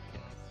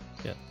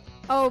podcast. Yeah.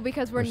 Oh,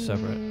 because we're We're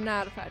separate.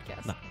 not a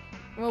podcast. No.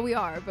 Well, we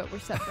are, but we're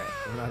separate.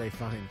 We're not a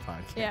fine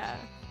podcast. Yeah.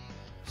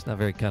 It's not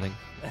very cutting.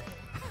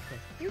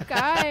 You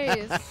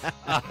guys.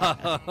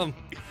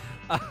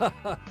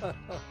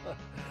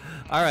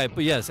 All right,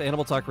 but yes,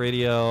 Animal Talk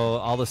Radio,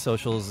 all the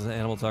socials,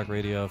 Animal Talk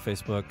Radio,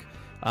 Facebook.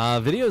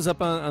 Videos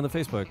up on the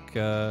Facebook.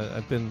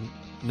 I've been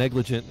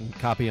negligent and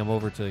copy them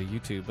over to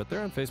YouTube, but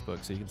they're on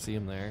Facebook, so you can see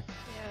them there.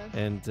 Yeah.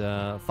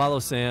 And follow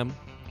Sam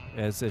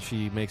as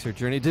she makes her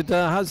journey.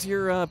 How's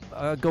your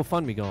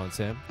GoFundMe going,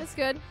 Sam? That's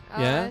good.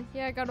 Yeah?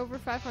 Yeah, I got over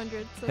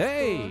 500. So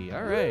Hey, cool.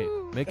 all right,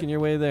 Woo. making your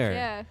way there,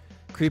 Yeah.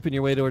 creeping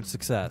your way towards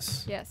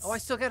success. Yes. Oh, I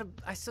still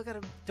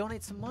gotta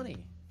donate some money.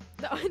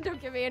 No,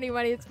 don't give me any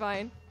money. It's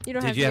fine. You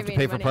don't have Did to you have give to me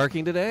pay any for money.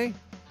 parking today?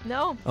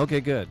 No. Okay,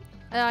 good.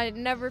 I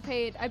never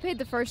paid. I paid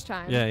the first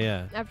time.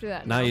 Yeah. After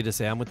that. Now no. you just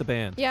say, I'm with the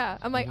band. Yeah.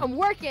 I'm like, I'm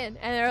working.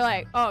 And they're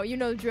like, oh, you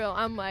know the drill.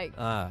 I'm like,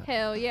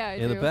 hell yeah, I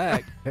In the do.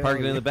 back. Hell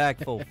Parking in yeah. the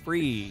back for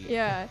free.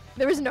 Yeah.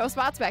 There was no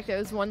spots back there.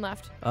 There was one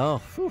left. Oh,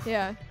 phew.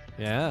 Yeah.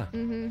 Yeah.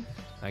 Mm-hmm.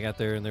 I got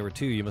there and there were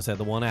two. You must have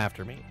the one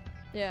after me.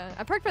 Yeah.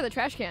 I parked by the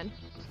trash can.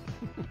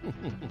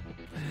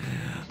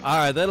 All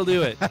right, that'll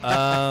do it.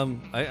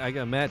 I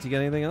got Matt. You got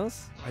anything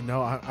else? I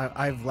know.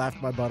 I've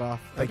laughed my butt off.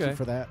 Thank Okay. you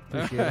for that.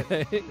 All Appreciate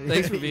it. right.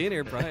 Thanks for being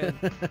here, Brian.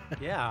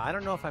 Yeah, I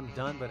don't know if I'm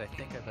done, but I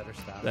think I better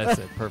stop. That's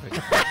it. Perfect.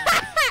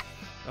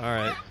 All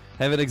right.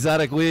 Have an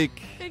exotic week.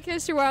 Hey,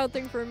 kiss your wild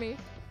thing for me.